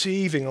actually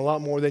receiving a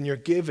lot more than you're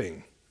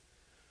giving.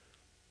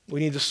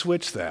 We need to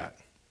switch that.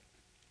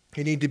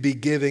 You need to be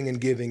giving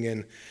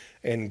and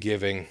and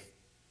giving.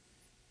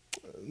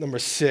 Number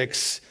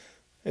 6,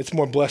 it's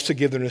more blessed to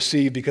give than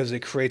receive because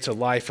it creates a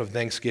life of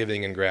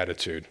thanksgiving and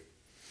gratitude.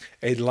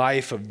 A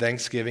life of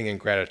thanksgiving and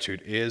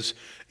gratitude is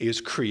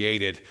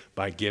created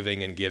by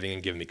giving and giving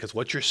and giving. Because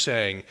what you're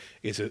saying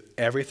is that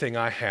everything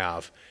I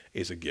have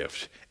is a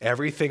gift.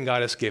 Everything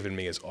God has given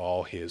me is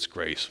all his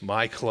grace.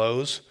 My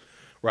clothes,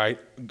 right,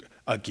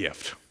 a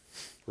gift,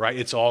 right?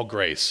 It's all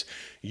grace.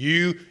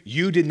 You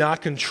did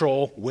not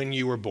control when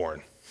you were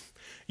born.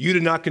 You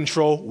did not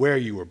control where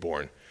you were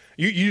born.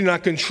 You do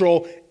not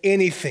control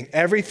anything.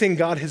 Everything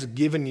God has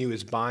given you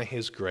is by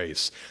his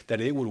grace, that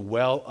it would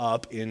well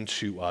up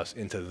into us,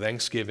 into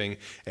thanksgiving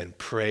and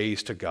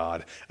praise to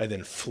God, and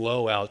then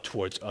flow out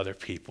towards other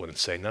people and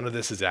say, none of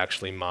this is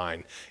actually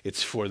mine.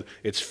 It's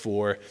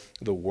for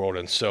the world.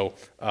 And so,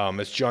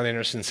 as John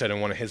Anderson said in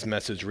one of his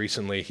messages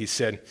recently, he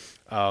said,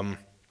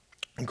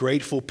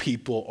 grateful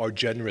people are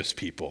generous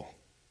people.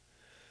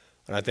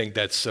 And I think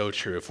that's so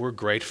true. If we're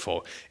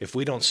grateful, if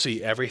we don't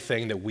see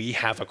everything that we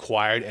have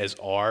acquired as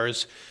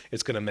ours,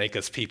 it's going to make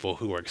us people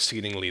who are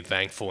exceedingly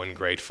thankful and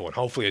grateful. And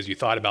hopefully, as you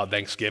thought about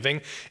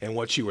Thanksgiving and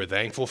what you were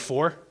thankful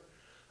for,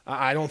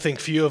 I don't think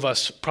few of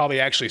us probably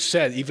actually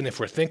said, even if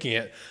we're thinking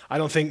it, I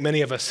don't think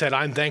many of us said,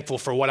 I'm thankful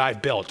for what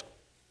I've built.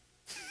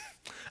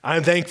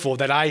 I'm thankful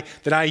that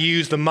I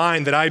used the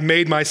mind that I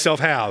made myself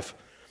have,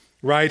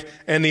 right?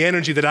 And the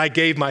energy that I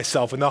gave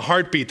myself and the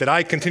heartbeat that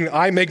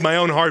I make my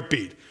own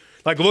heartbeat.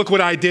 Like, look what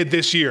I did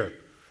this year.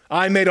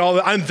 I'm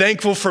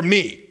thankful for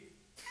me,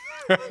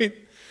 right?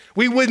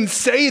 We wouldn't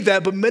say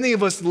that, but many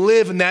of us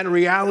live in that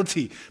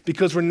reality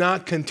because we're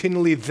not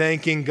continually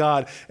thanking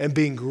God and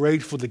being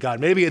grateful to God.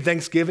 Maybe at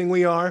Thanksgiving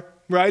we are,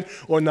 right?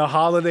 Or in the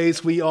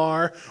holidays we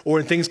are, or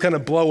when things kind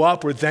of blow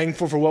up, we're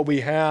thankful for what we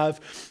have.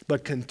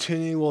 But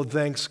continual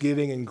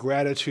thanksgiving and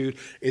gratitude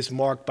is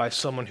marked by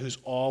someone who's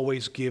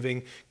always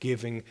giving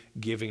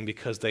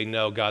because they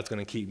know God's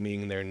going to keep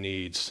meeting their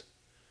needs.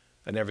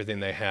 And everything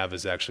they have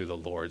is actually the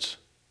Lord's.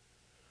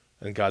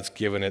 And God's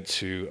given it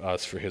to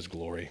us for his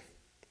glory.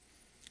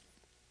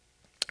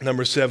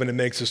 Number 7, it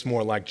makes us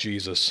more like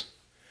Jesus.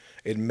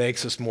 It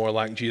makes us more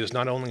like Jesus.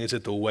 Not only is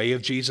it the way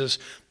of Jesus,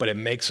 but it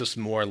makes us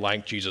more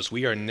like Jesus.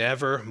 We are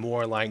never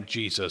more like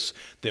Jesus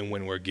than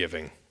when we're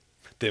giving,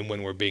 than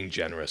when we're being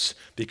generous,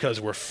 because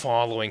we're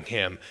following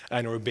him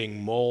and we're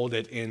being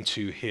molded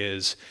into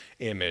his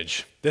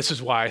image. This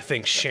is why I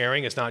think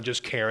sharing is not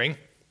just caring,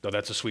 though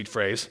that's a sweet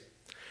phrase.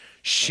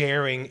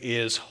 Sharing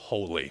is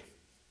holy.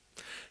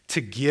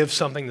 To give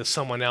something to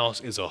someone else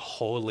is a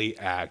holy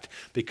act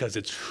because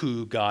it's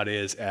who God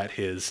is at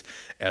his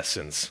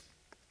essence.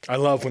 I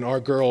love when our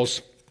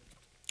girls,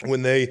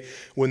 when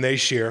they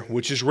share,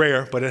 which is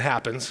rare, but it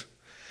happens.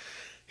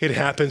 It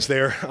happens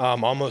there,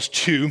 almost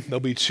 2. There'll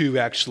be 2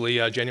 actually,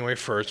 January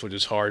 1st, which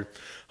is hard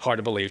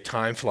to believe.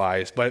 Time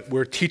flies. But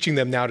we're teaching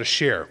them now to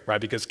share,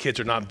 right? Because kids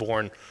are not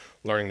born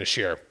learning to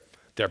share.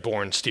 They're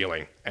born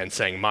stealing and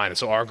saying mine. And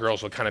so our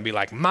girls will kind of be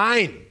like,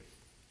 mine,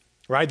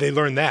 right? They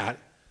learn that.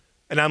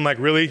 And I'm like,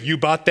 really? You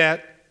bought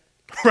that?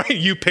 Right?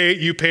 You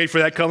paid for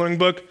that coloring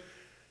book?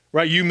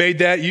 Right? You made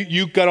that?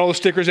 You got all the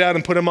stickers out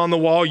and put them on the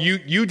wall?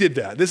 You did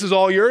that. This is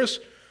all yours?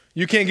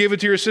 You can't give it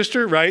to your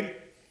sister? Right?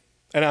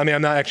 And I mean,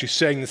 I'm not actually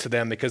saying this to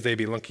them because they'd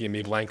be looking at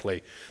me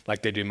blankly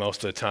like they do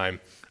most of the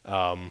time.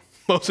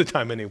 Most of the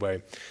time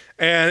anyway.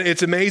 And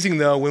it's amazing,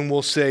 though, when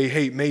we'll say,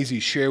 hey, Maisie,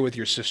 share with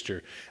your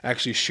sister.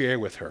 Actually share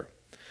with her.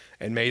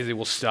 And Maisie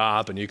will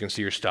stop, and you can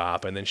see her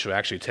stop, and then she'll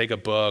actually take a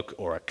book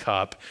or a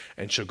cup,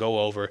 and she'll go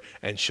over,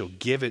 and she'll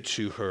give it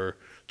to her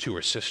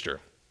sister.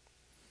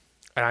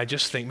 And I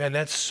just think, man,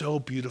 that's so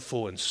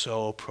beautiful and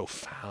so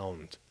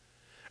profound.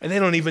 And they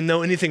don't even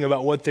know anything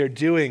about what they're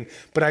doing,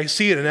 but I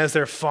see it, and as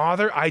their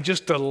father, I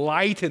just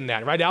delight in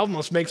that, right? It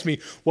almost makes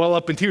me well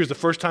up in tears. The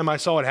first time I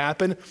saw it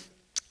happen,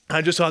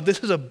 I just thought,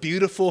 this is a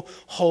beautiful,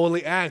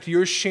 holy act.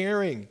 You're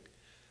sharing,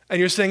 and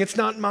you're saying, it's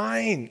not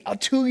mine, a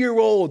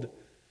 2-year-old.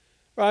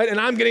 Right? And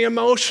I'm getting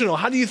emotional.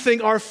 How do you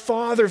think our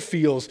Father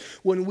feels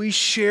when we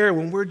share,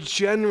 when we're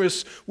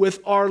generous with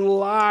our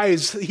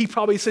lives? He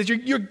probably says,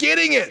 you're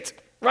getting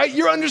it, right?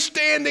 You're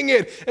understanding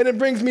it. And it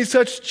brings me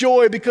such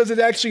joy because it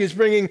actually is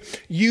bringing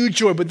you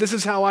joy. But this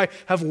is how I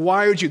have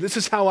wired you. This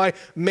is how I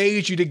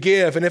made you to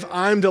give. And if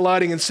I'm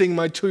delighting in seeing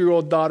my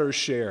 2-year-old daughter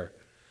share,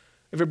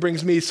 if it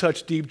brings me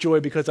such deep joy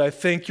because I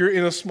think you're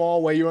in a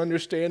small way, you're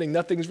understanding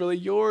nothing's really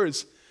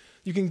yours.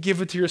 You can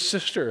give it to your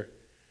sister.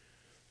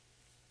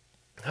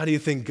 How do you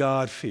think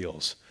God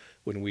feels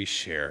when we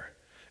share?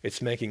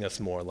 It's making us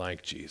more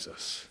like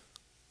Jesus.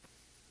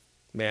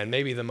 Man,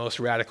 maybe the most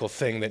radical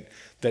thing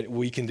that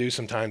we can do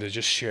sometimes is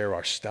just share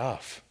our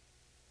stuff.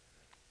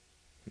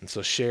 And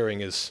so sharing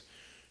is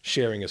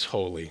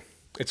holy.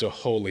 It's a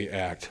holy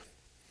act.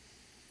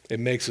 It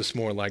makes us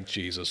more like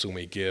Jesus when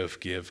we give.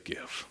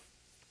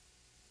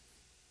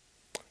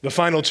 The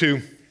final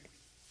 2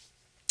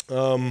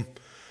 are,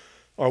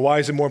 why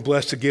is it more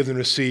blessed to give than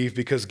receive?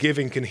 Because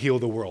giving can heal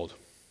the world.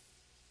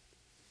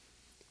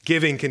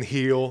 Giving can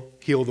heal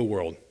the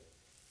world.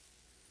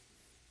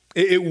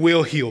 It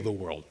will heal the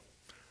world,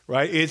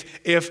 right?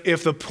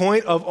 If the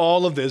point of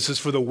all of this is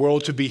for the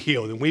world to be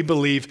healed, and we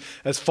believe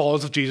as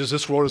followers of Jesus,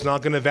 this world is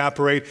not going to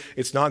evaporate,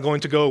 it's not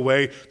going to go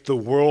away, the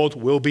world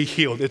will be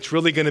healed. It's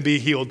really going to be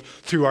healed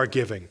through our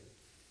giving.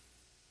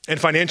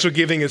 And financial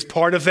giving is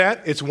part of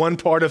that. It's one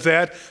part of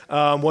that.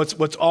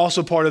 What's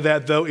also part of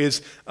that, though,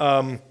 is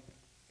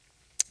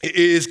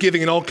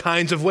giving in all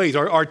kinds of ways.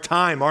 Our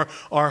time,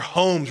 our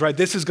homes, right?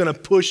 This is going to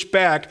push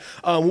back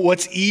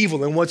what's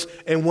evil and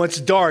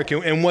what's dark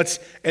and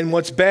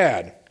what's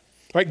bad.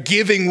 Right?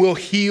 Giving will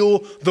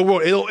heal the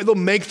world. It'll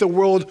make the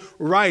world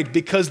right,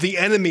 because the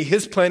enemy,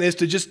 his plan is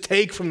to just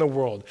take from the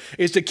world,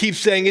 is to keep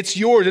saying, it's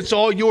yours, it's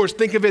all yours.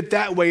 Think of it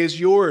that way, as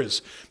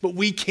yours. But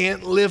we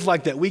can't live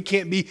like that. We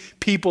can't be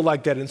people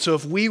like that. And so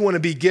if we want to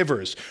be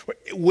givers,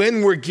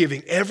 when we're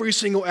giving, every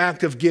single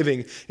act of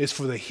giving is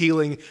for the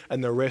healing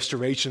and the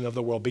restoration of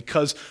the world,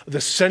 because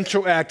the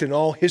central act in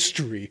all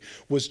history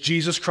was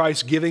Jesus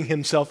Christ giving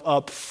himself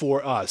up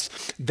for us.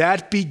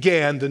 That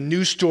began the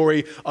new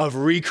story of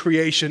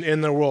recreation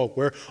in the world,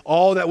 where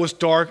all that was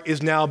dark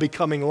is now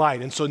becoming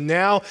light. And so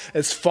now,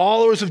 as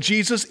followers of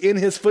Jesus in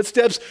his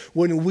footsteps,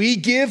 when we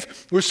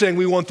give, we're saying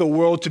we want the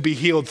world to be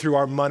healed through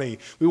our money.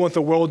 We want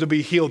the world to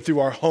be healed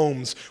through our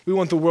homes. We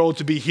want the world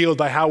to be healed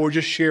by how we're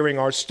just sharing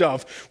our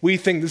stuff. We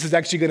think this is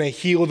actually going to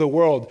heal the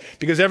world,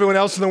 because everyone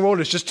else in the world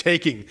is just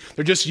taking.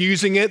 They're just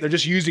using it. They're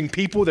just using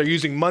people. They're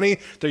using money.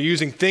 They're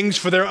using things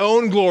for their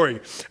own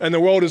glory. And the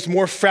world is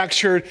more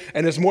fractured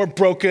and is more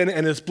broken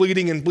and is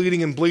bleeding and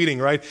bleeding and bleeding,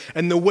 right?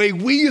 And the way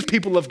we as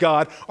people of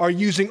God are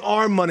using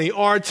our money,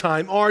 our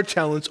time, our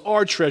talents,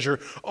 our treasure,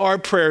 our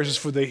prayers is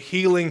for the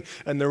healing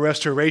and the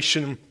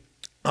restoration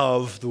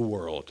of the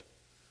world,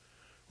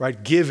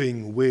 right?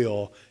 Giving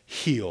will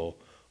heal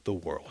the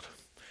world.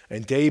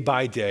 And day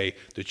by day,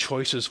 the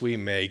choices we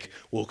make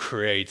will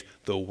create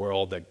the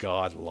world that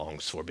God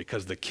longs for,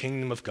 because the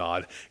kingdom of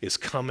God is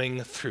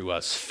coming through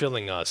us,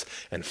 filling us,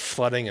 and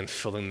flooding and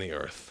filling the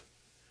earth.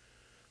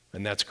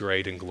 And that's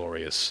great and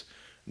glorious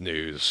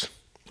news.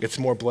 It's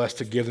more blessed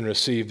to give than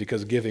receive,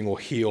 because giving will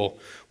heal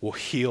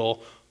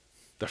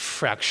the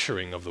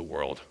fracturing of the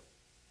world.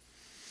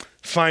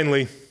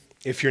 Finally,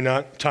 if you're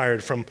not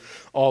tired from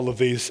all of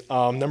these,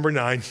 number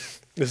 9,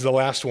 this is the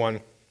last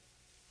one.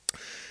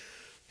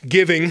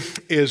 Giving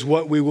is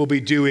what we will be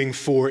doing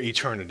for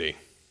eternity.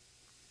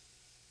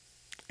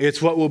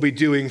 It's what we'll be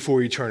doing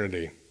for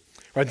eternity.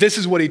 Right? This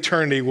is what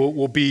eternity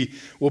will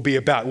be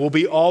about. We'll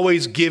be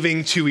always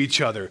giving to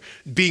each other,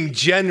 being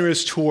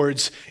generous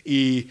towards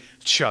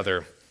each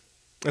other.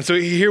 And so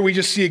here we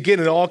just see again,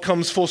 it all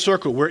comes full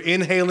circle. We're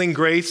inhaling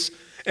grace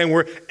and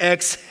we're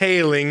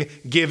exhaling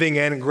giving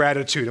and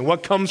gratitude. And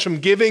what comes from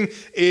giving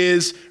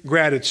is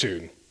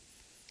gratitude.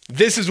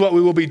 This is what we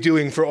will be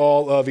doing for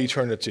all of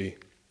eternity.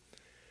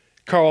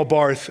 Karl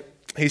Barth,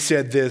 he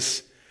said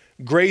this: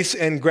 grace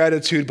and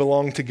gratitude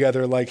belong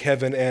together like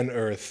heaven and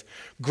earth.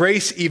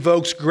 Grace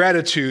evokes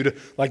gratitude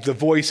like the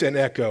voice and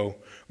echo.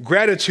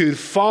 Gratitude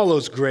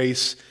follows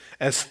grace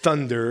as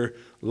thunder,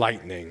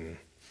 lightning.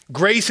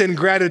 Grace and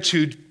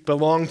gratitude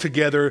belong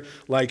together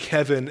like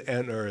heaven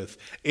and earth.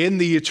 In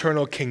the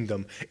eternal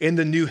kingdom, in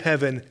the new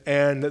heaven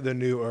and the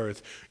new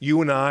earth,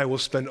 you and I will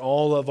spend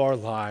all of our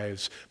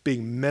lives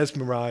being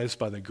mesmerized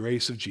by the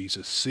grace of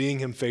Jesus, seeing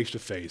him face to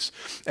face,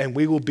 and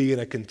we will be in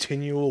a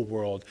continual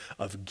world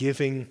of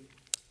giving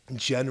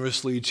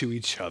generously to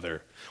each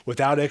other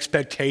without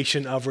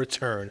expectation of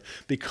return,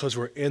 because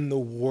we're in the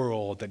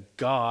world that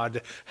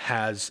God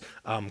has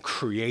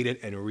created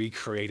and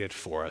recreated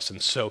for us.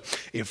 And so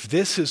if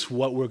this is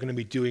what we're going to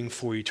be doing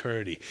for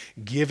eternity,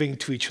 giving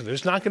to each other,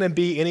 there's not going to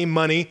be any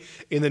money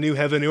in the new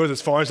heaven and new earth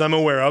as far as I'm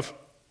aware of,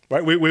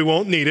 right? We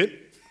won't need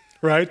it,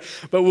 right?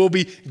 But we'll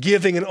be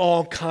giving in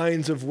all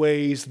kinds of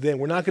ways then.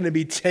 We're not going to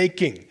be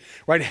taking,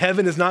 right?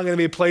 Heaven is not going to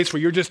be a place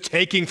where you're just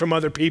taking from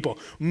other people.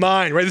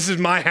 Mine, right? This is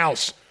my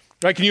house.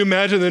 Right? Can you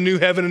imagine the new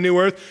heaven and new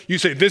earth? You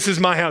say, this is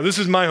my house, this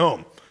is my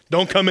home.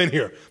 Don't come in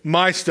here.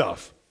 My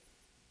stuff.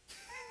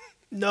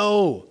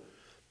 No.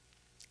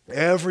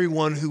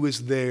 Everyone who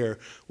is there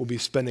will be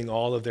spending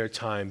all of their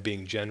time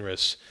being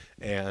generous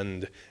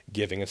and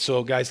giving. And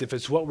so, guys, if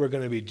it's what we're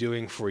going to be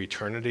doing for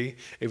eternity,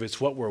 if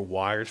it's what we're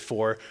wired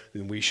for,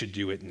 then we should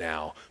do it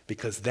now,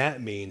 because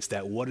that means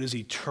that what is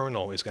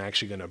eternal is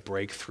actually going to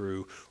break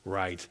through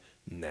right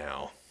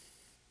now.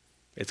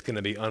 It's going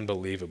to be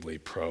unbelievably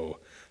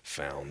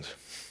profound.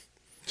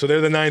 So there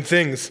are the 9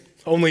 things.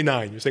 Only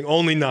 9. You're saying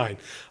only 9.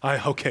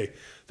 Okay.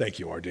 Thank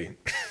you, RD.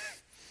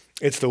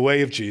 It's the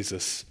way of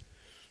Jesus.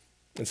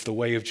 It's the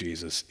way of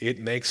Jesus. It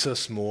makes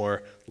us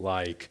more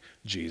like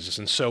Jesus.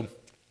 And so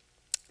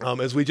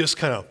as we just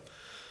kind of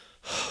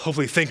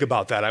hopefully think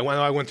about that,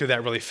 I went through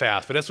that really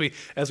fast, but as we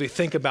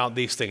think about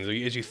these things,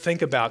 as you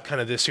think about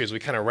kind of this here, as we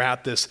kind of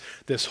wrap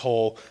this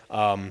whole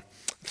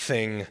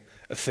thing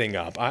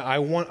up, I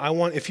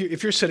want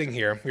if you're sitting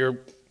here, you're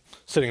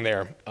sitting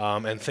there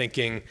and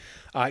thinking,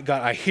 God,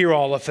 I hear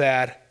all of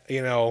that,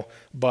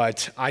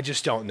 but I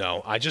just don't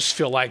know. I just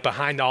feel like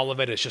behind all of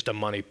it is just a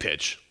money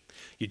pitch.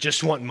 You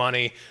just want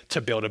money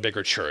to build a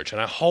bigger church.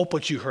 And I hope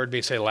what you heard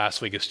me say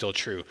last week is still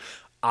true.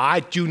 I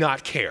do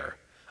not care.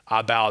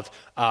 about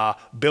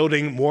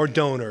building more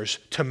donors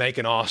to make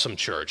an awesome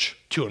church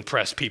to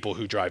impress people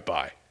who drive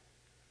by.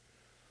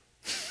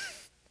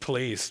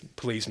 Please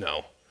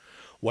no.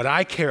 What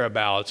I care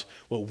about,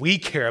 what we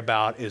care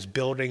about, is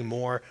building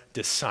more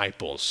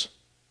disciples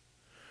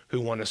who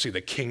want to see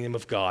the kingdom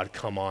of God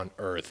come on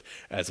earth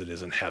as it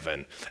is in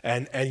heaven.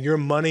 And your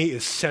money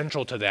is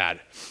central to that.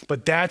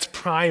 But that's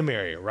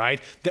primary, right?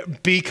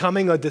 That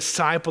becoming a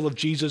disciple of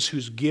Jesus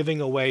who's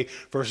giving away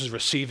versus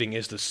receiving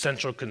is the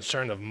central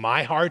concern of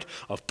my heart,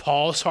 of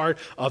Paul's heart,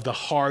 of the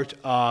heart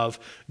of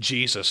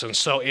Jesus. And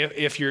so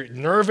if you're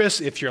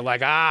nervous, if you're like,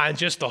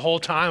 just the whole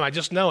time, I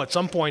just know at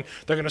some point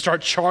they're going to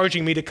start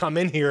charging me to come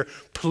in here,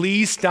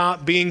 please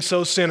stop being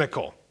so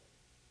cynical.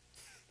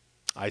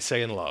 I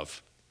say in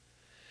love.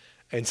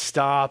 And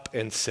stop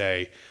and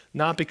say,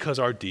 not because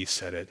R.D.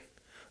 said it,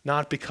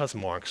 not because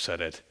Mark said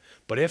it,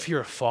 but if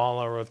you're a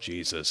follower of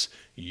Jesus,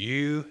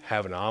 you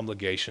have an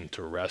obligation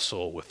to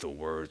wrestle with the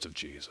words of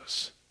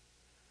Jesus.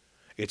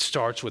 It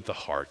starts with the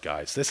heart,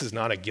 guys. This is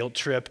not a guilt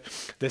trip.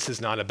 This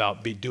is not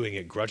about doing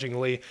it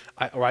grudgingly.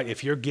 Right?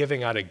 If you're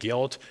giving out of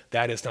guilt,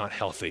 that is not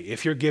healthy.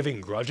 If you're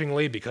giving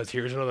grudgingly because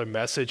here's another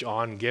message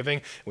on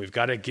giving, we've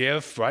got to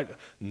give, right?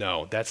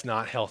 No, that's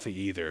not healthy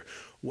either.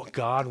 What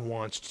God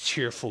wants,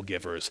 cheerful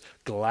givers,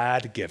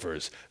 glad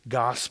givers,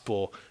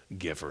 gospel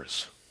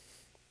givers.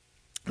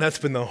 That's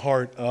been the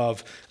heart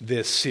of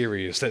this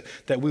series,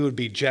 that we would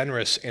be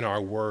generous in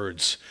our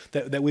words,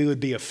 that we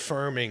would be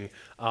affirming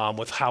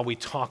with how we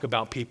talk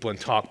about people and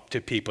talk to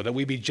people, that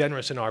we be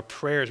generous in our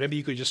prayers. Maybe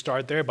you could just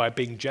start there by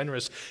being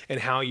generous in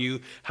how you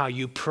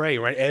pray,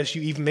 right? As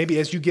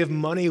you give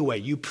money away,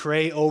 you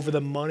pray over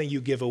the money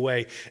you give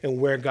away and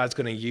where God's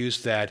going to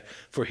use that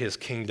for his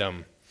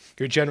kingdom.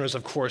 You're generous,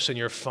 of course, in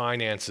your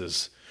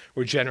finances.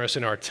 We're generous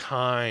in our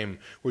time.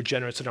 We're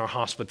generous in our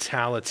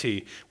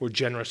hospitality. We're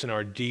generous in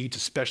our deeds,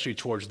 especially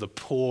towards the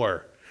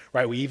poor,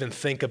 right? We even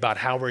think about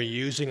how we're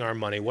using our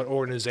money, what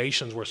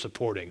organizations we're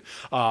supporting,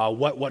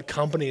 what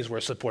companies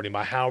we're supporting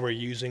by how we're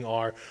using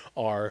our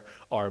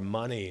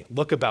money.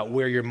 Look about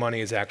where your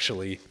money is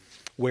actually,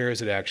 where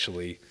is it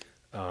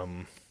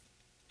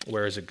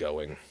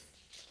going?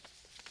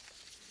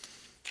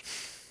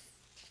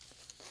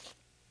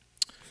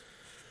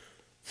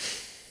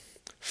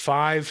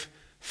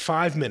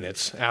 Five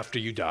minutes after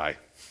you die,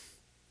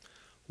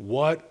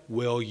 what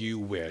will you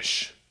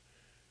wish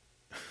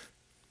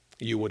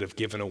you would have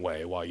given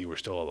away while you were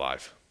still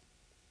alive?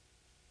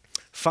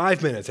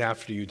 5 minutes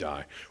after you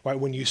die, right?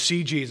 When you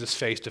see Jesus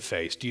face to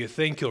face, do you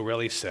think you'll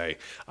really say,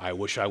 I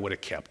wish I would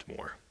have kept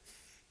more?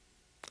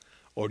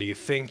 Or do you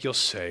think you'll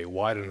say,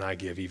 why didn't I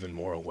give even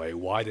more away?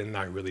 Why didn't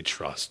I really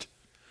trust?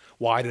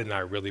 Why didn't I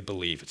really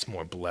believe it's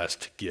more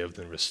blessed to give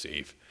than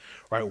receive?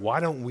 Right? Why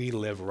don't we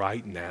live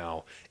right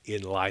now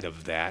in light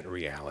of that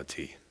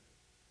reality?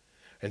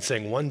 And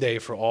saying one day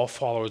for all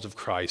followers of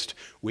Christ,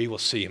 we will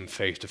see him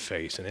face to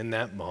face. And in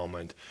that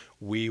moment,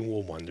 we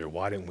will wonder,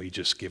 why didn't we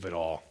just give it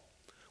all?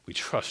 We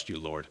trust you,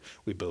 Lord.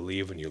 We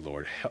believe in you,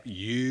 Lord.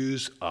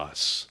 Use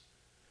us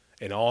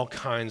in all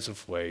kinds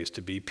of ways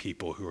to be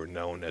people who are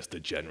known as the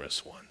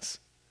generous ones,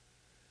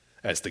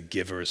 as the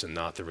givers and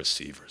not the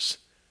receivers,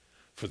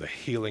 for the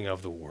healing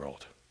of the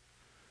world.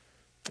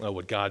 Oh,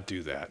 would God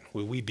do that?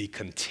 Would we be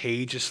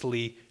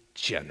contagiously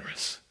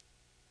generous?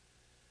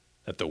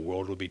 That the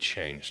world would be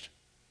changed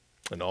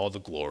and all the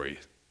glory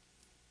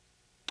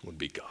would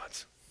be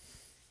God's.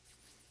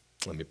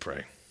 Let me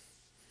pray.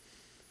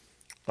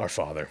 Our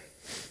Father,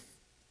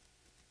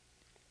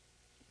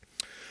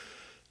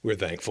 we're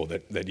thankful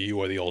that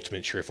you are the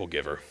ultimate cheerful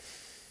giver.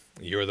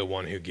 You're the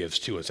one who gives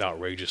to us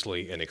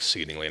outrageously and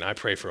exceedingly. And I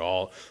pray for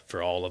all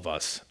of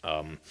us,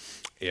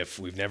 if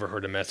we've never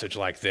heard a message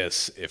like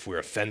this, if we're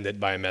offended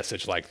by a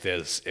message like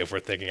this, if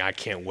we're thinking, I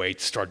can't wait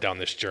to start down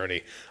this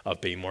journey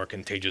of being more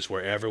contagious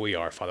wherever we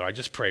are, Father, I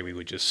just pray we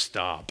would just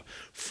stop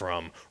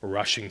from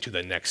rushing to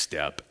the next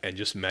step and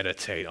just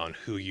meditate on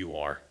who you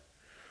are,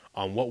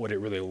 on what would it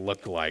really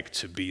look like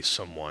to be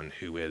someone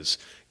who is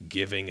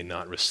giving and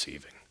not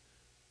receiving.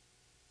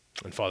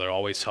 And Father,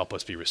 always help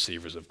us be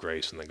receivers of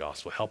grace in the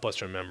gospel. Help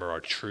us remember our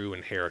true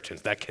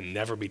inheritance. That can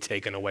never be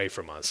taken away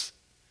from us.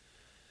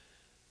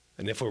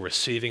 And if we're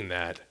receiving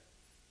that,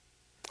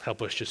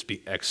 help us just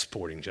be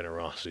exporting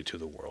generosity to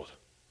the world.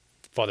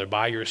 Father,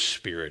 by your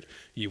Spirit,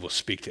 you will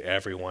speak to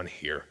everyone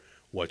here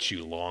what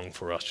you long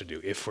for us to do,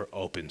 if we're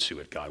open to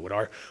it, God. Would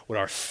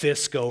our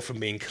fists go from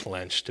being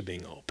clenched to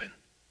being open?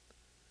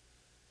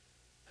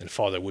 And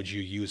Father, would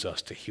you use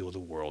us to heal the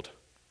world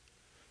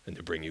and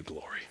to bring you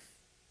glory?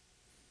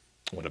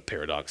 What a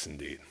paradox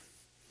indeed.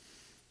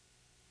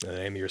 In the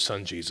name of your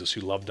Son, Jesus,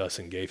 who loved us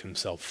and gave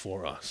himself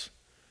for us,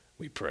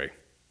 we pray.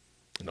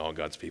 And all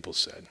God's people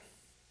said,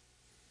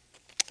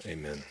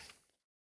 amen.